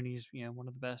have. Tooney's, one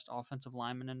of the best offensive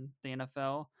linemen in the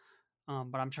NFL.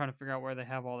 But I'm trying to figure out where they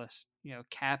have all this,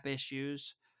 cap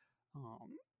issues.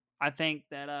 Um, I think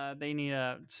that they need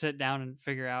to sit down and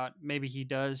figure out. Maybe he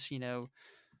does,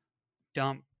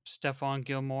 dump Stephon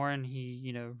Gilmore, and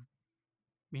he,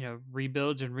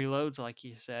 rebuilds and reloads like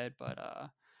you said. But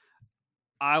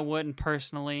I wouldn't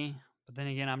personally. But then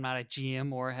again, I'm not a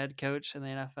GM or a head coach in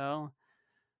the NFL.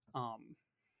 Um,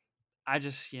 I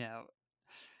just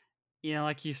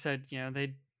like you said,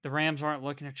 the Rams aren't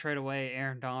looking to trade away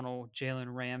Aaron Donald,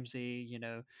 Jalen Ramsey.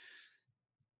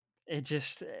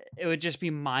 It would just be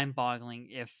mind boggling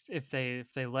if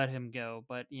they let him go.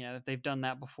 But if they've done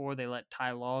that before, they let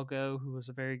Ty Law go, who was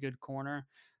a very good corner.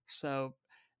 So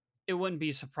it wouldn't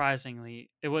be surprising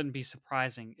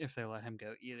if they let him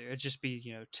go either. It'd just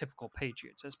be typical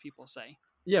Patriots, as people say.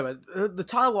 Yeah, but the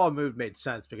Ty Law move made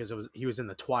sense because he was in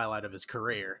the twilight of his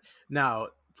career. Now,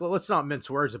 let's not mince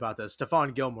words about this.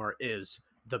 Stephon Gilmore is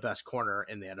the best corner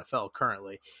in the NFL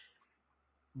currently.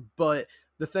 But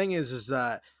the thing is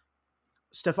that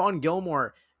Stephon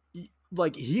Gilmore,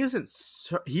 like he isn't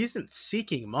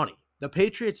seeking money. The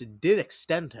Patriots did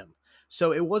extend him.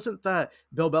 So it wasn't that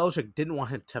Bill Belichick didn't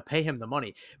want him to pay him the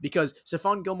money, because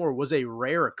Stephon Gilmore was a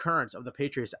rare occurrence of the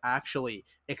Patriots actually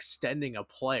extending a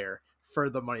player for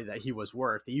the money that he was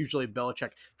worth. Usually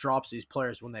Belichick drops these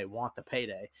players when they want the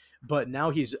payday, but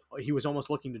now he was almost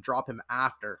looking to drop him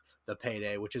after the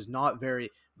payday, which is not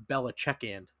very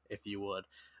Belichickian, if you would.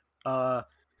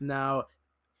 Now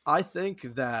I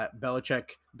think that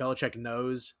Belichick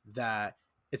knows that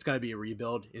it's going to be a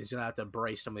rebuild. He's going to have to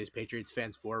brace some of these Patriots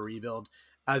fans for a rebuild.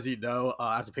 As you know,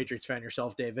 as a Patriots fan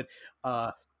yourself, David,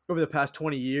 over the past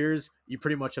 20 years, you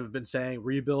pretty much have been saying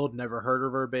rebuild, never heard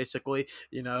of her. Basically,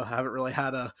 haven't really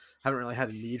had a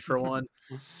need for one.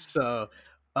 So,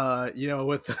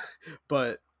 with,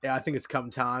 but yeah, I think it's come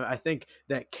time. I think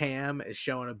that Cam is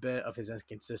showing a bit of his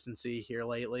inconsistency here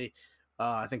lately.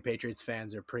 I think Patriots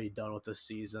fans are pretty done with this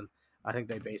season. I think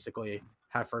they basically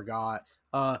have forgot.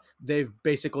 They've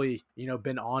basically,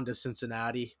 been on to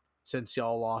Cincinnati since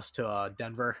y'all lost to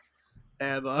Denver.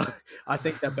 And I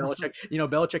think that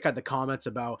Belichick had the comments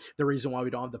about the reason why we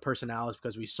don't have the personnel is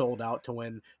because we sold out to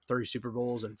win 3 Super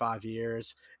Bowls in 5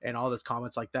 years and all those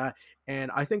comments like that. And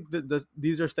I think that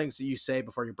these are things that you say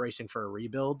before you're bracing for a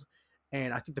rebuild.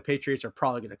 And I think the Patriots are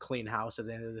probably going to clean house at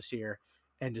the end of this year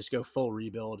and just go full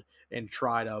rebuild and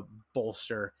try to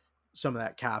bolster some of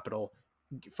that capital,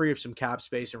 free up some cap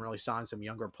space, and really sign some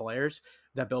younger players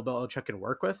that Bill Belichick can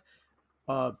work with.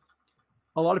 Uh,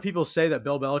 a lot of people say that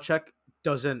Bill Belichick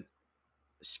doesn't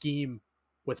scheme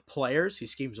with players; he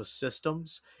schemes with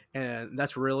systems, and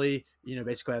that's really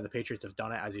basically how the Patriots have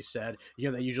done it. As you said,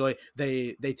 they usually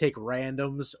they take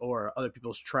randoms or other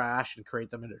people's trash and create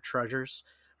them into treasures.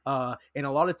 And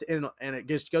a lot of and it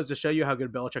just goes to show you how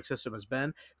good Belichick's system has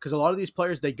been because a lot of these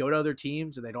players they go to other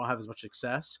teams and they don't have as much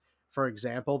success. For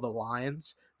example, the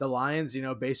Lions,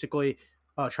 basically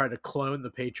try to clone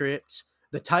the Patriots.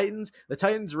 The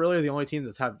Titans really are the only team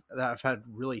that have had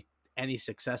really any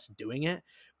success doing it,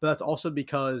 but that's also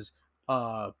because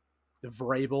uh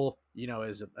Vrabel,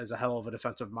 is a hell of a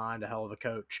defensive mind, a hell of a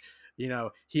coach.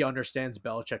 He understands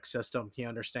Belichick's system. He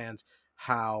understands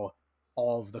how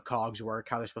all of the cogs work,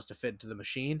 how they're supposed to fit into the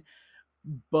machine.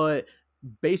 But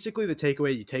basically, the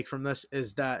takeaway you take from this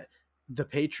is that the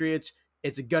Patriots,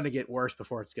 it's gonna get worse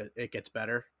before it gets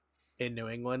better in New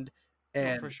England,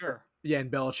 Oh, for and sure. yeah,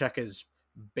 and Belichick is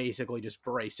basically just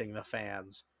bracing the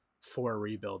fans for a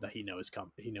rebuild that he knows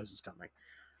is coming.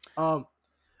 Um,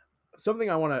 something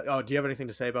I want to. Oh, do you have anything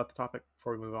to say about the topic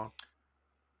before we move on?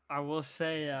 I will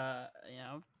say,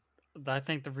 I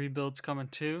think the rebuild's coming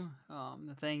too.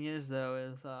 The thing is, though,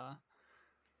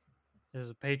 is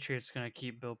the Patriots going to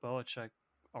keep Bill Belichick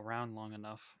around long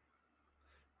enough,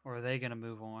 or are they going to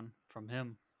move on from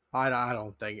him? I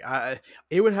don't think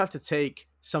it would have to take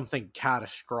something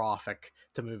catastrophic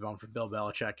to move on from Bill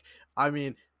Belichick. I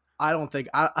mean, I don't think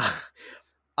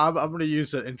I'm going to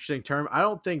use an interesting term. I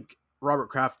don't think Robert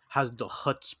Kraft has the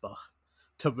chutzpah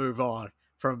to move on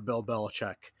from Bill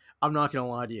Belichick. I'm not going to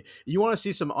lie to you. You want to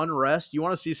see some unrest? You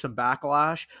want to see some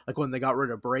backlash? Like when they got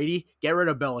rid of Brady, get rid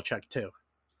of Belichick too,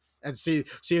 and see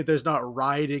if there's not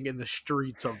rioting in the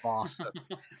streets of Boston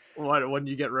when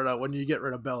you get rid of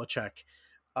Belichick.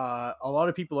 A lot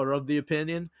of people are of the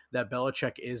opinion that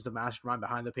Belichick is the mastermind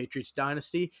behind the Patriots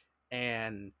dynasty,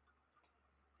 and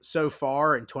so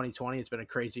far in 2020, it's been a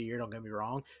crazy year. Don't get me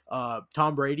wrong.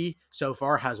 Tom Brady so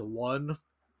far has won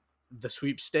the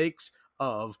sweepstakes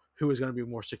of who is going to be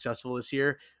more successful this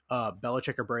year,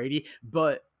 Belichick or Brady.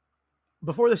 But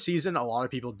before the season, a lot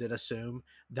of people did assume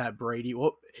that Brady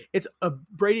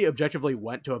objectively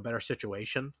went to a better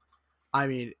situation. I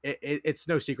mean, it's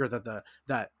no secret that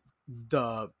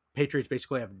the Patriots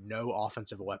basically have no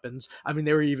offensive weapons. I mean,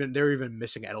 they were even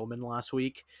missing Edelman last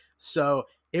week, so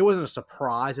it wasn't a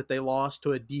surprise that they lost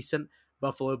to a decent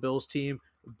Buffalo Bills team.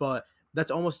 But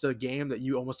that's almost a game that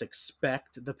you almost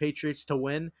expect the Patriots to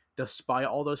win, despite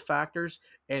all those factors.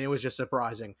 And it was just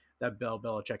surprising that Bill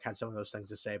Belichick had some of those things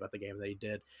to say about the game that he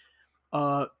did.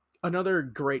 Uh, Another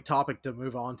great topic to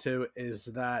move on to is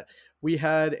that we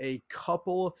had a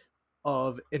couple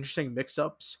of interesting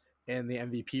mix-ups in the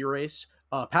MVP race.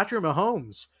 Patrick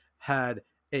Mahomes had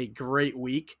a great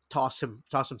week, tossed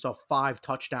himself 5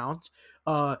 touchdowns.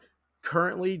 Uh,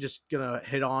 Currently, just gonna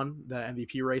hit on the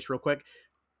MVP race real quick.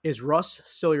 Is Russ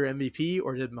still your MVP,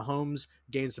 or did Mahomes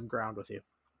gain some ground with you?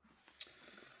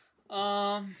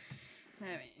 I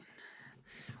mean,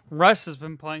 Russ has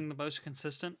been playing the most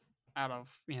consistent out of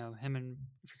him, and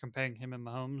if you're comparing him and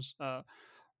Mahomes,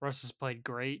 Russ has played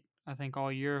great. I think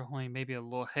all year, only maybe a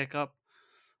little hiccup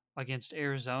against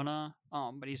Arizona,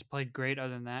 but he's played great.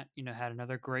 Other than that, had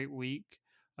another great week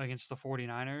against the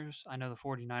 49ers. I know the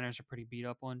 49ers are pretty beat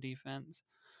up on defense.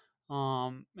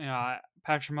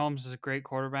 Patrick Mahomes is a great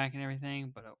quarterback and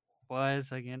everything, but it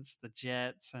was against the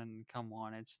Jets, and come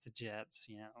on, it's the Jets.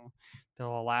 They're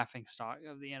a laughing stock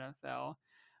of the NFL.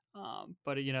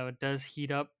 But it does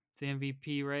heat up the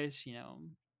MVP race.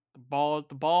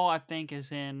 The ball, I think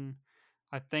it's in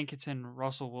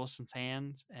Russell Wilson's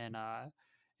hands, and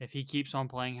if he keeps on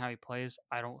playing how he plays,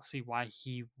 I don't see why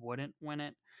he wouldn't win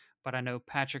it. But I know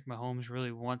Patrick Mahomes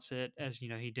really wants it, as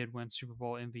he did win Super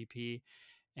Bowl MVP,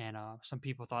 and some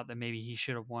people thought that maybe he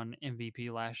should have won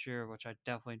MVP last year, which I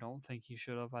definitely don't think he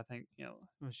should have. I think it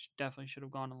definitely should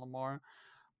have gone to Lamar.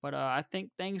 But I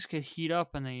think things could heat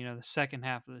up in the second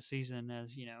half of the season,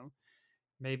 as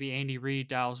maybe Andy Reid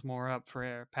dials more up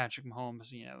for Patrick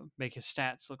Mahomes. Make his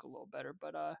stats look a little better.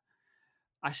 But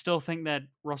I still think that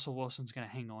Russell Wilson's going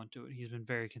to hang on to it. He's been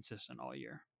very consistent all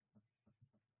year.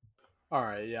 All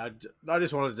right, yeah, I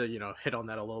just wanted to hit on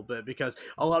that a little bit because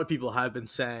a lot of people have been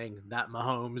saying that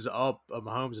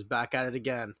Mahomes is back at it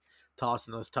again,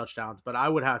 tossing those touchdowns. But I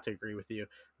would have to agree with you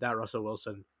that Russell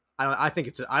Wilson, I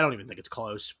don't even think it's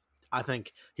close. I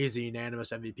think he's the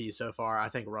unanimous MVP so far. I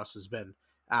think Russ has been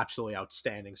absolutely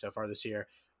outstanding so far this year.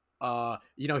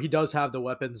 He does have the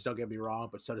weapons. Don't get me wrong,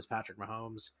 but so does Patrick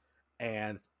Mahomes,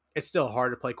 and it's still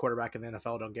hard to play quarterback in the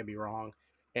NFL. Don't get me wrong,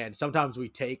 and sometimes we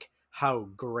take how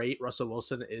great Russell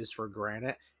Wilson is for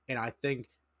granted, and I think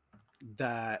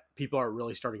that people are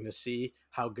really starting to see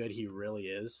how good he really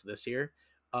is this year.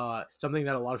 Something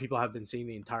that a lot of people have been seeing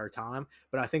the entire time,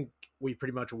 but I think we've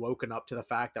pretty much woken up to the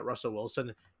fact that Russell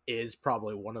Wilson is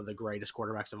probably one of the greatest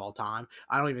quarterbacks of all time.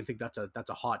 I don't even think that's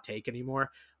a hot take anymore.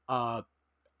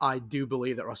 I do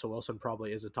believe that Russell Wilson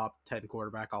probably is a top 10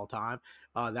 quarterback all time.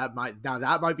 That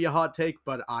might be a hot take,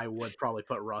 but I would probably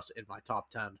put Russ in my top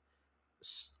 10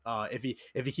 if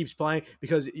he keeps playing,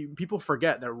 because people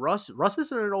forget that Russ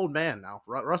isn't an old man now.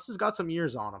 Russ has got some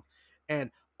years on him,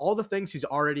 and all the things he's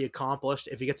already accomplished.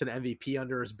 If he gets an MVP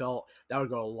under his belt, that would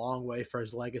go a long way for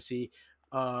his legacy.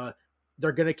 They're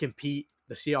gonna compete.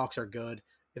 The Seahawks are good.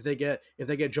 If they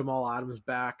get Jamal Adams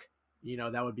back,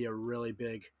 that would be a really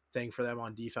big thing for them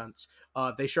on defense.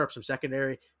 If they shore up some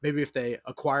secondary, maybe if they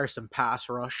acquire some pass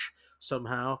rush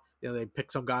somehow, they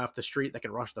pick some guy off the street that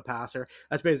can rush the passer.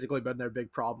 That's basically been their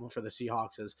big problem for the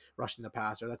Seahawks, is rushing the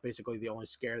passer. That's basically the only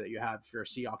scare that you have if you're a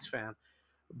Seahawks fan.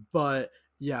 But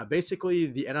yeah, basically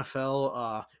the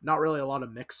NFL, not really a lot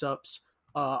of mix-ups.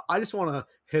 I just want to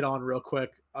hit on real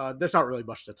quick. There's not really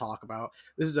much to talk about.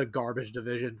 This is a garbage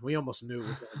division. We almost knew it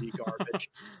was going to be garbage.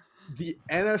 The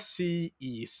NFC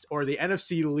East, or the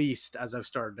NFC least, as I've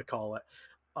started to call it,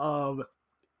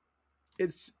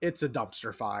 it's a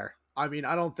dumpster fire. I mean,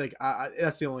 I don't think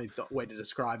that's the only way to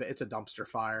describe it. It's a dumpster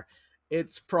fire.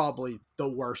 It's probably the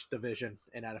worst division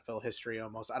in NFL history.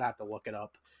 Almost, I'd have to look it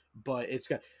up, but it's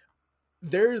got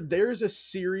there's a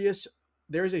serious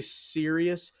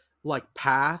like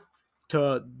path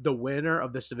to the winner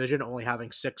of this division only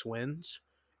having 6 wins,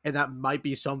 and that might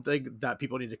be something that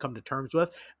people need to come to terms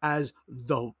with, as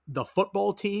the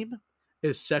football team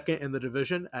is second in the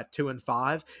division at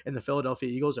 2-5, and the Philadelphia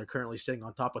Eagles are currently sitting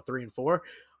on top of 3-4.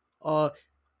 uh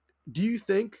do you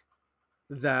think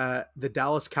that the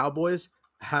Dallas Cowboys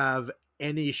have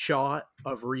any shot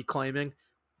of reclaiming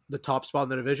the top spot in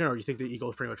the division, or do you think the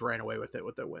Eagles pretty much ran away with it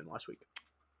with their win last week?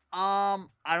 I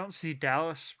don't see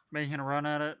Dallas making a run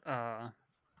at it.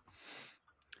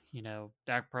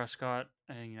 Dak Prescott,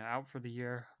 out for the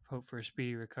year. Hope for a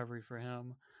speedy recovery for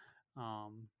him.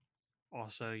 Um,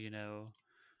 Also,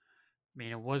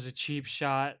 it was a cheap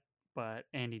shot, but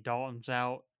Andy Dalton's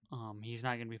out. He's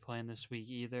not going to be playing this week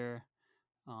either.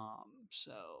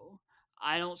 So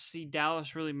I don't see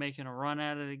Dallas really making a run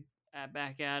at it,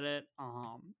 back at it.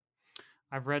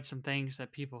 I've read some things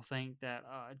that people think that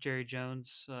Jerry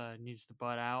Jones needs to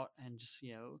butt out and just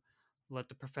let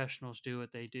the professionals do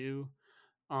what they do.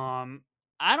 Um,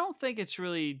 I don't think it's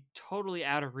really totally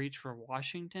out of reach for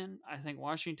Washington. I think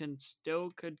Washington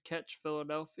still could catch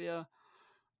Philadelphia.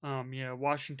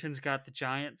 Washington's got the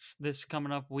Giants this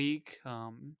coming up week.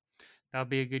 That'll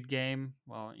be a good game.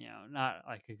 Well, not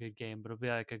like a good game, but it'll be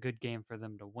like a good game for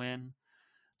them to win.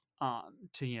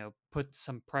 To put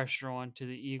some pressure on to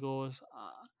the Eagles.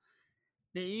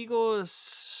 The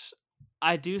Eagles,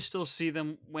 I do still see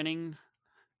them winning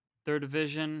their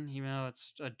division, even though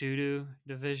it's a doo-doo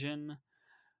division.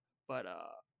 But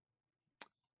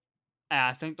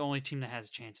I think the only team that has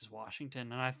a chance is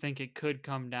Washington, and I think it could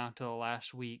come down to the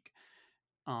last week,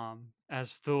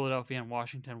 as Philadelphia and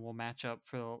Washington will match up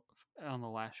on the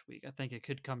last week. I think it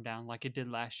could come down like it did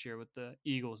last year with the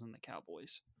Eagles and the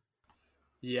Cowboys.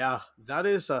 Yeah,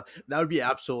 that would be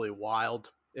absolutely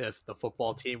wild if the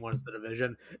football team wins the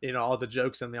division. All the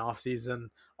jokes in the offseason,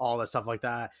 all that stuff like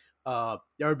that.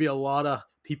 There would be a lot of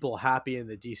people happy in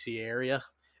the DC area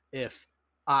if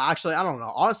actually, I don't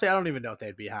know. Honestly, I don't even know if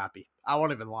they'd be happy. I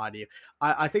won't even lie to you.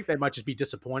 I think they might just be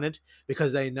disappointed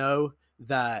because they know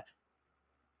that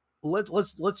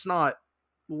let's not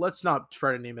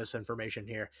spread any misinformation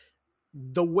here.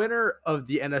 The winner of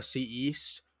the NFC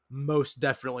East most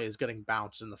definitely is getting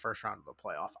bounced in the first round of the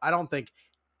playoff. I don't think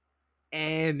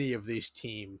any of these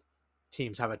teams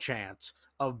have a chance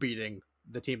of beating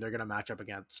the team they're going to match up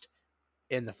against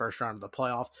in the first round of the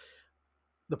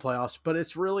playoffs. But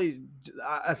it's really,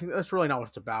 I think that's really not what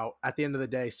it's about. At the end of the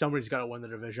day, somebody's got to win the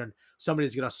division.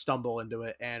 Somebody's going to stumble into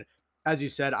it. And as you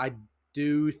said, I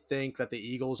do think that the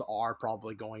Eagles are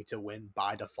probably going to win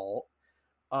by default.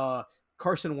 Uh,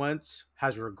 Carson Wentz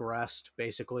has regressed,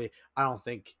 basically. I don't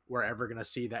think we're ever going to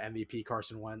see the MVP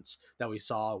Carson Wentz that we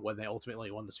saw when they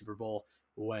ultimately won the Super Bowl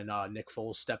when Nick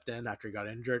Foles stepped in after he got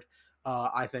injured.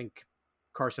 I think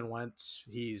Carson Wentz,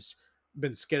 he's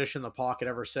been skittish in the pocket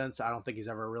ever since. I don't think he's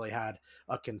ever really had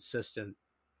a consistent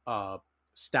uh,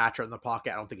 stature in the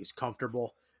pocket. I don't think he's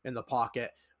comfortable in the pocket.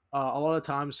 A lot of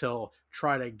times he'll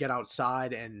try to get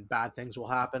outside and bad things will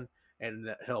happen,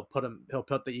 and he'll put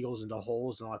the Eagles into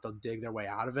holes and let them dig their way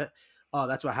out of it.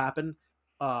 That's what happened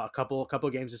a couple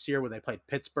of games this year when they played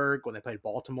Pittsburgh, when they played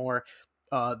Baltimore.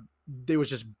 It was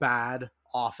just bad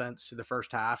offense in the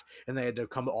first half, and they had to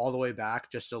come all the way back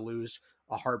just to lose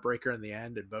a heartbreaker in the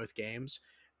end in both games.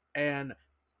 And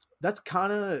that's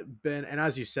kind of been, and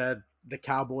as you said, the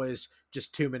Cowboys,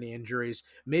 just too many injuries.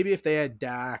 Maybe if they had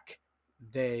Dak,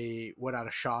 they would have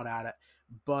a shot at it,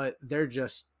 but they're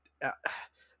just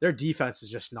their defense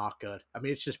is just not good. I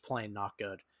mean, it's just plain not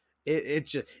good.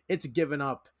 It's given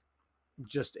up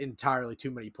just entirely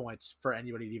too many points for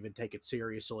anybody to even take it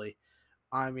seriously.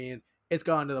 I mean, it's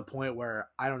gotten to the point where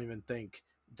I don't even think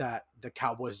that the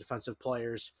Cowboys defensive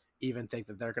players even think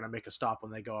that they're going to make a stop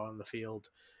when they go out on the field.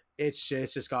 It's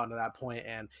just gotten to that point,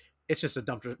 and it's just a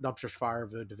dumpster fire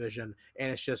of a division,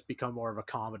 and it's just become more of a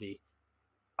comedy.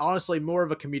 Honestly, more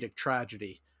of a comedic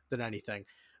tragedy than anything.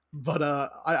 But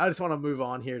I just want to move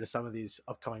on here to some of these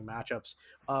upcoming matchups.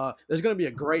 There's going to be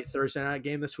a great Thursday night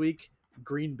game this week.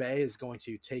 Green Bay is going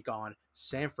to take on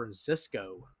San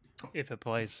Francisco. If it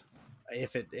plays.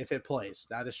 If it plays,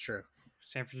 that is true.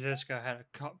 San Francisco had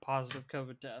a positive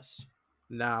COVID test.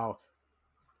 Now,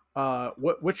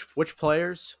 which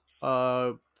players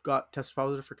got tested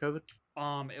positive for COVID?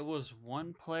 It was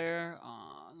one player.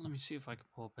 Let me see if I can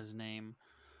pull up his name.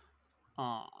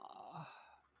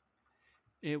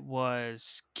 It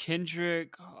was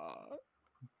Kendrick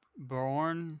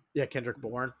Bourne. Yeah, Kendrick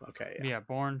Bourne. Okay. Yeah,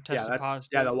 Bourne tested positive.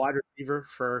 Yeah, the wide receiver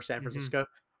for San Francisco.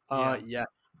 Yeah.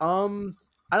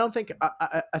 I don't think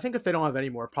I think if they don't have any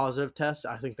more positive tests,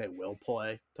 I think they will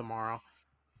play tomorrow.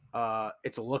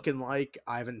 It's looking like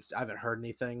I haven't heard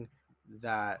anything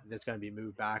that's going to be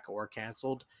moved back or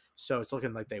canceled. So it's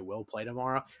looking like they will play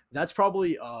tomorrow. That's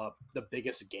probably the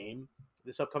biggest game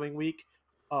this upcoming week.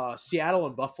 Seattle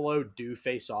and Buffalo do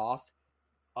face off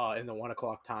in the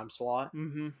 1:00 time slot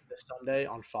this Sunday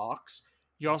on Fox.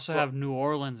 You also have New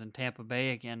Orleans and Tampa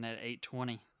Bay again at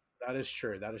 8:20. That is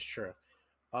true.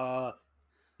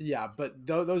 Yeah, but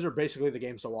those are basically the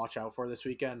games to watch out for this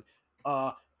weekend.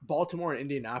 Baltimore and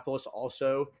Indianapolis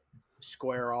also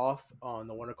square off on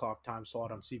the 1:00 time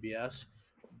slot on CBS.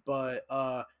 But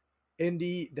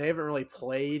Indy, they haven't really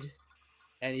played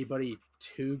anybody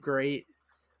too great.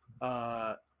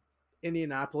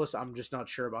 Indianapolis, I'm just not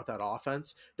sure about that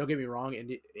offense. Don't get me wrong,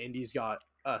 Indy's got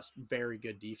a very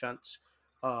good defense.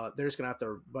 They're just going to have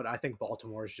to, but I think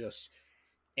Baltimore is just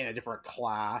in a different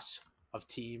class of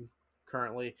team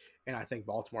currently, and I think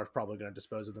Baltimore is probably going to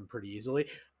dispose of them pretty easily.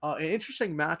 An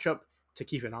interesting matchup to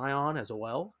keep an eye on as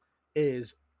well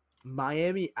is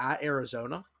Miami at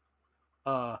Arizona.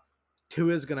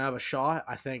 Tua is going to have a shot.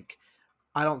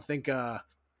 I don't think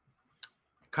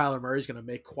Kyler Murray is going to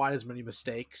make quite as many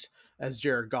mistakes as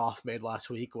Jared Goff made last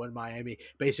week when Miami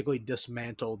basically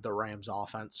dismantled the Rams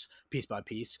offense piece by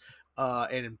piece.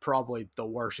 And in probably the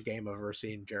worst game I've ever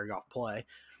seen Jared Goff play.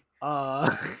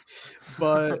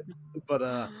 But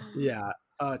yeah,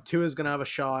 Tua is going to have a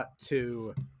shot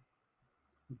to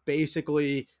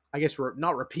basically, I guess,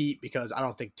 not repeat, because I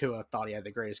don't think Tua thought he had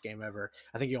the greatest game ever.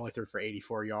 I think he only threw for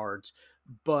 84 yards,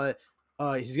 but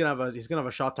he's gonna have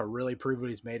a shot to really prove what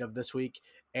he's made of this week.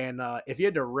 And if you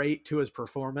had to rate Tua's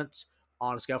performance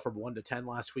on a scale from 1 to 10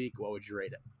 last week, what would you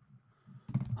rate it?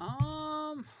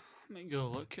 Let me go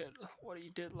look at what he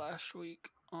did last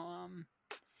week.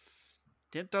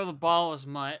 Didn't throw the ball as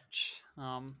much.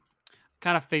 Kind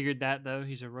of figured that, though.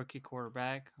 He's a rookie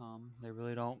quarterback. They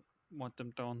really don't want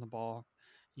them throwing the ball,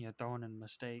 throwing in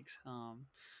mistakes. I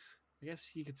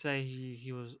guess you could say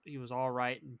he was all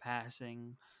right in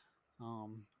passing.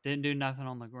 Didn't do nothing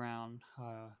on the ground.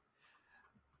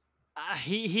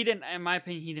 He didn't, in my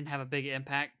opinion, he didn't have a big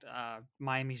impact.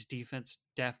 Miami's defense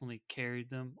definitely carried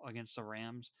them against the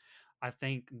Rams. I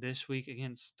think this week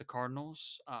against the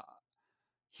Cardinals,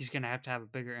 he's gonna have to have a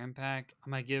bigger impact.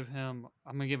 I'm gonna give him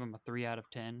a 3 out of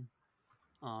 10.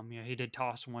 He did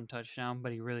toss one touchdown,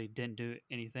 but he really didn't do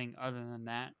anything other than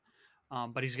that.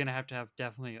 But he's gonna have to have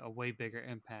definitely a way bigger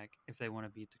impact if they want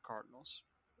to beat the Cardinals.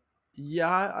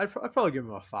 Yeah, I'd probably give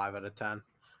him a 5 out of 10.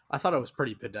 I thought it was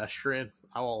pretty pedestrian.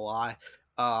 I won't lie.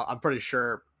 I'm pretty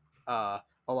sure a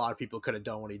lot of people could have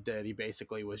done what he did. He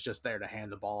basically was just there to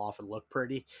hand the ball off and look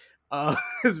pretty.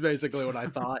 Is basically what I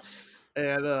thought.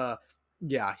 And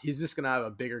yeah, he's just gonna have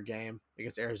a bigger game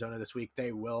against Arizona this week.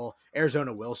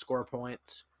 Arizona will score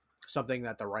points, something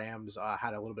that the Rams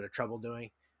had a little bit of trouble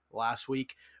doing last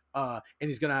week. And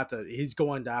he's going to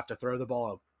have to throw the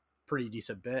ball a pretty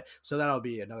decent bit. So that'll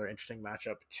be another interesting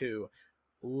matchup to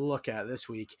look at this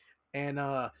week. And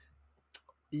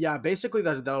yeah, basically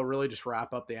that'll really just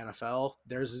wrap up the NFL.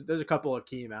 There's a couple of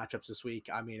key matchups this week.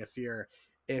 I mean, if you're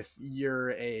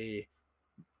a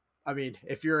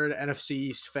if you're an NFC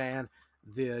East fan,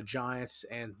 the Giants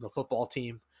and the football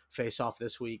team face off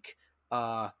this week.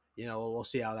 We'll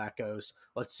see how that goes.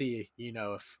 Let's see,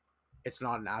 if it's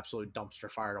not an absolute dumpster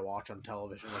fire to watch on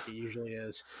television like it usually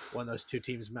is when those two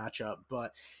teams match up.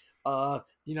 But uh,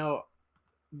 you know,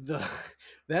 the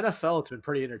the NFL, it's been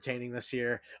pretty entertaining this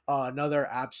year. Another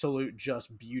absolute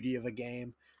just beauty of a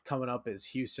game coming up is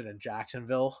Houston and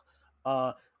Jacksonville.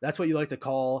 That's what you like to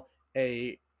call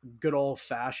a good old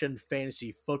fashioned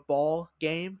fantasy football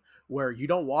game where you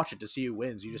don't watch it to see who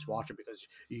wins. You just watch it because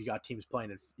you got teams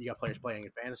playing and you got players playing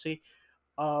in fantasy.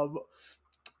 Um,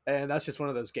 and that's just one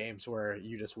of those games where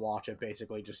you just watch it,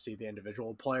 basically just see the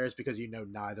individual players because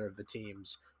neither of the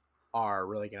teams are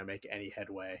really going to make any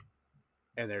headway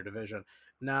in their division.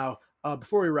 Now,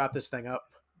 before we wrap this thing up,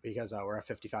 because we're at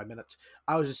 55 minutes,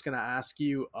 I was just going to ask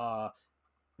you,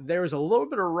 there was a little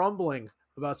bit of rumbling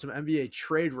about some NBA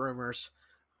trade rumors,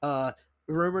 uh,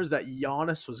 rumors that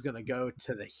Giannis was going to go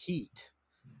to the Heat.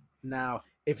 Now,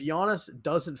 if Giannis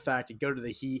does in fact go to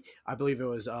the Heat, I believe it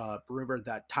was rumored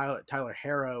that Tyler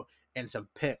Harrow and some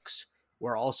picks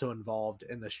were also involved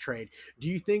in this trade. Do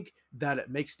you think that it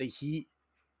makes the Heat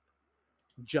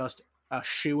just a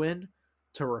shoe-in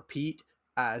to repeat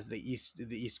as the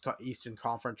Eastern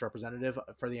Conference representative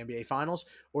for the NBA Finals,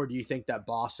 or do you think that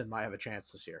Boston might have a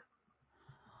chance this year?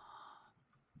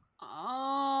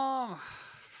 Um,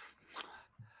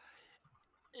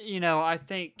 I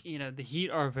think the Heat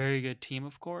are a very good team,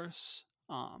 of course.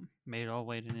 Made it all the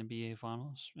way to the NBA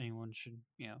Finals. Anyone should,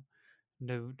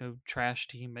 no trash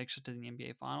team makes it to the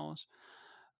NBA Finals.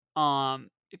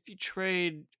 If you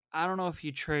trade, I don't know if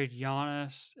you trade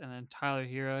Giannis and then Tyler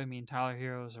Hero. I mean, Tyler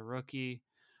Hero is a rookie.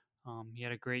 He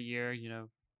had a great year.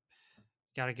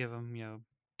 Gotta give him,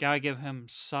 gotta give him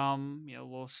some,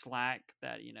 little slack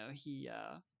that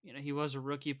he was a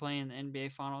rookie playing in the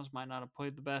NBA Finals. Might not have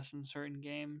played the best in certain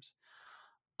games.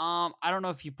 I don't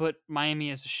know if you put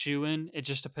Miami as a shoe in. It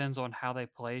just depends on how they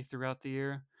play throughout the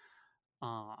year.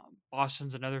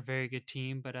 Boston's another very good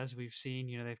team, but as we've seen,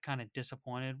 they've kind of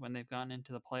disappointed when they've gotten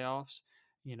into the playoffs.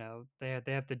 They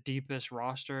have the deepest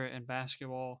roster in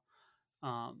basketball,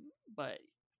 but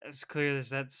as clear as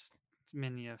that's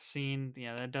been seen,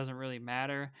 that doesn't really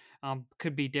matter.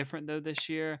 Could be different though this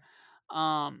year.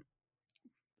 Um,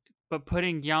 but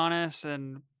putting Giannis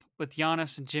and with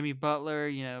Giannis and Jimmy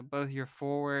Butler, both your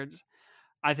forwards,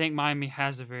 I think Miami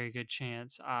has a very good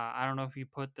chance. I don't know if you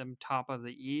put them top of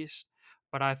the East,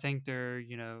 but I think they're,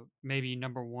 maybe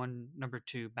number one, number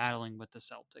two, battling with the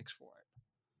Celtics for it.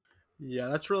 Yeah,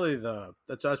 that's really the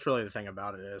thing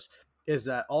about it is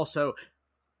that also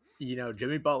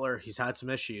Jimmy Butler, he's had some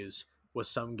issues with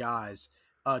some guys.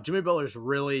 Jimmy Butler's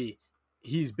really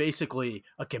he's basically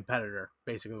a competitor,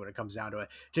 basically when it comes down to it.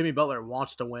 Jimmy Butler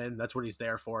wants to win. That's what he's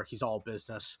there for. He's all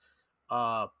business.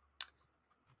 Uh,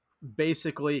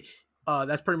 basically,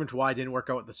 that's pretty much why it didn't work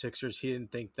out with the Sixers. He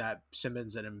didn't think that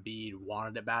Simmons and Embiid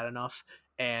wanted it bad enough.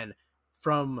 And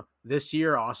from this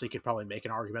year, honestly, could probably make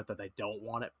an argument that they don't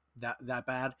want it that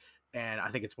bad. And I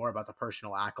think it's more about the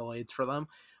personal accolades for them.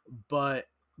 But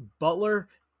Butler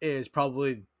is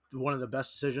probably one of the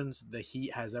best decisions the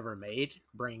Heat has ever made,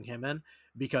 bringing him in,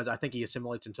 because I think he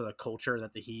assimilates into the culture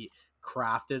that the Heat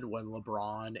crafted when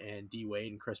LeBron and D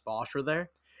Wade and Chris Bosh were there.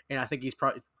 And I think he's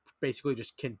probably basically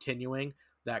just continuing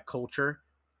that culture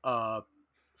uh,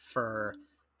 for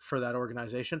that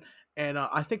organization. And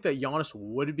I think that Giannis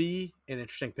would be an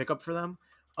interesting pickup for them.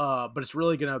 But it's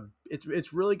really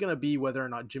gonna be whether or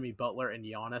not Jimmy Butler and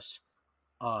Giannis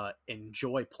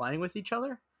enjoy playing with each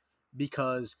other.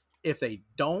 Because if they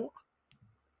don't,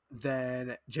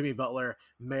 then Jimmy Butler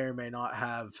may or may not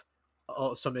have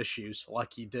some issues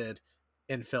like he did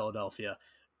in Philadelphia.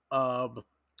 Um,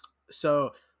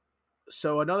 so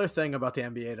another thing about the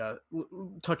NBA to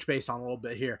touch base on a little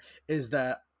bit here is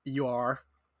that you are,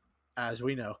 as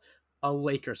we know, a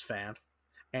Lakers fan,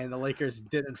 and the Lakers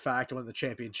did in fact win the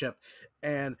championship.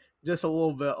 And just a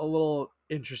little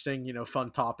interesting,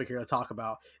 fun topic here to talk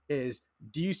about is: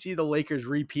 do you see the Lakers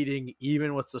repeating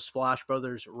even with the Splash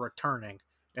Brothers returning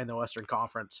in the Western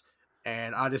Conference?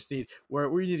 And I just need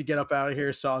we need to get up out of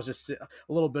here. So I was just a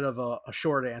little bit of a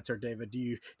short answer, David. Do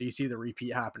you see the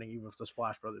repeat happening even with the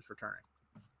Splash Brothers returning?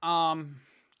 Um,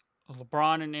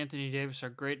 LeBron and Anthony Davis are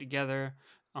great together.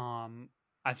 Um,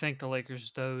 I think the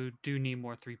Lakers though do need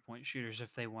more 3-point shooters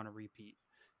if they want to repeat.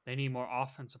 They need more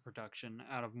offensive production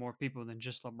out of more people than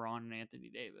just LeBron and Anthony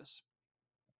Davis.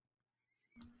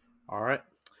 All right.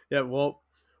 Yeah, well,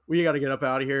 we got to get up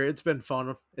out of here. It's been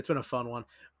fun. It's been a fun one.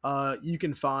 You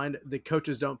can find the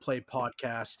Coaches Don't Play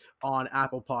podcast on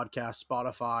Apple Podcasts,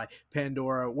 Spotify,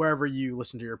 Pandora, wherever you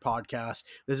listen to your podcast.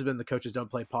 This has been the Coaches Don't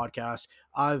Play podcast.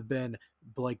 I've been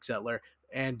Blake Zettler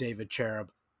and David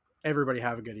Cherub. Everybody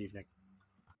have a good evening.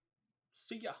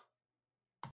 See ya.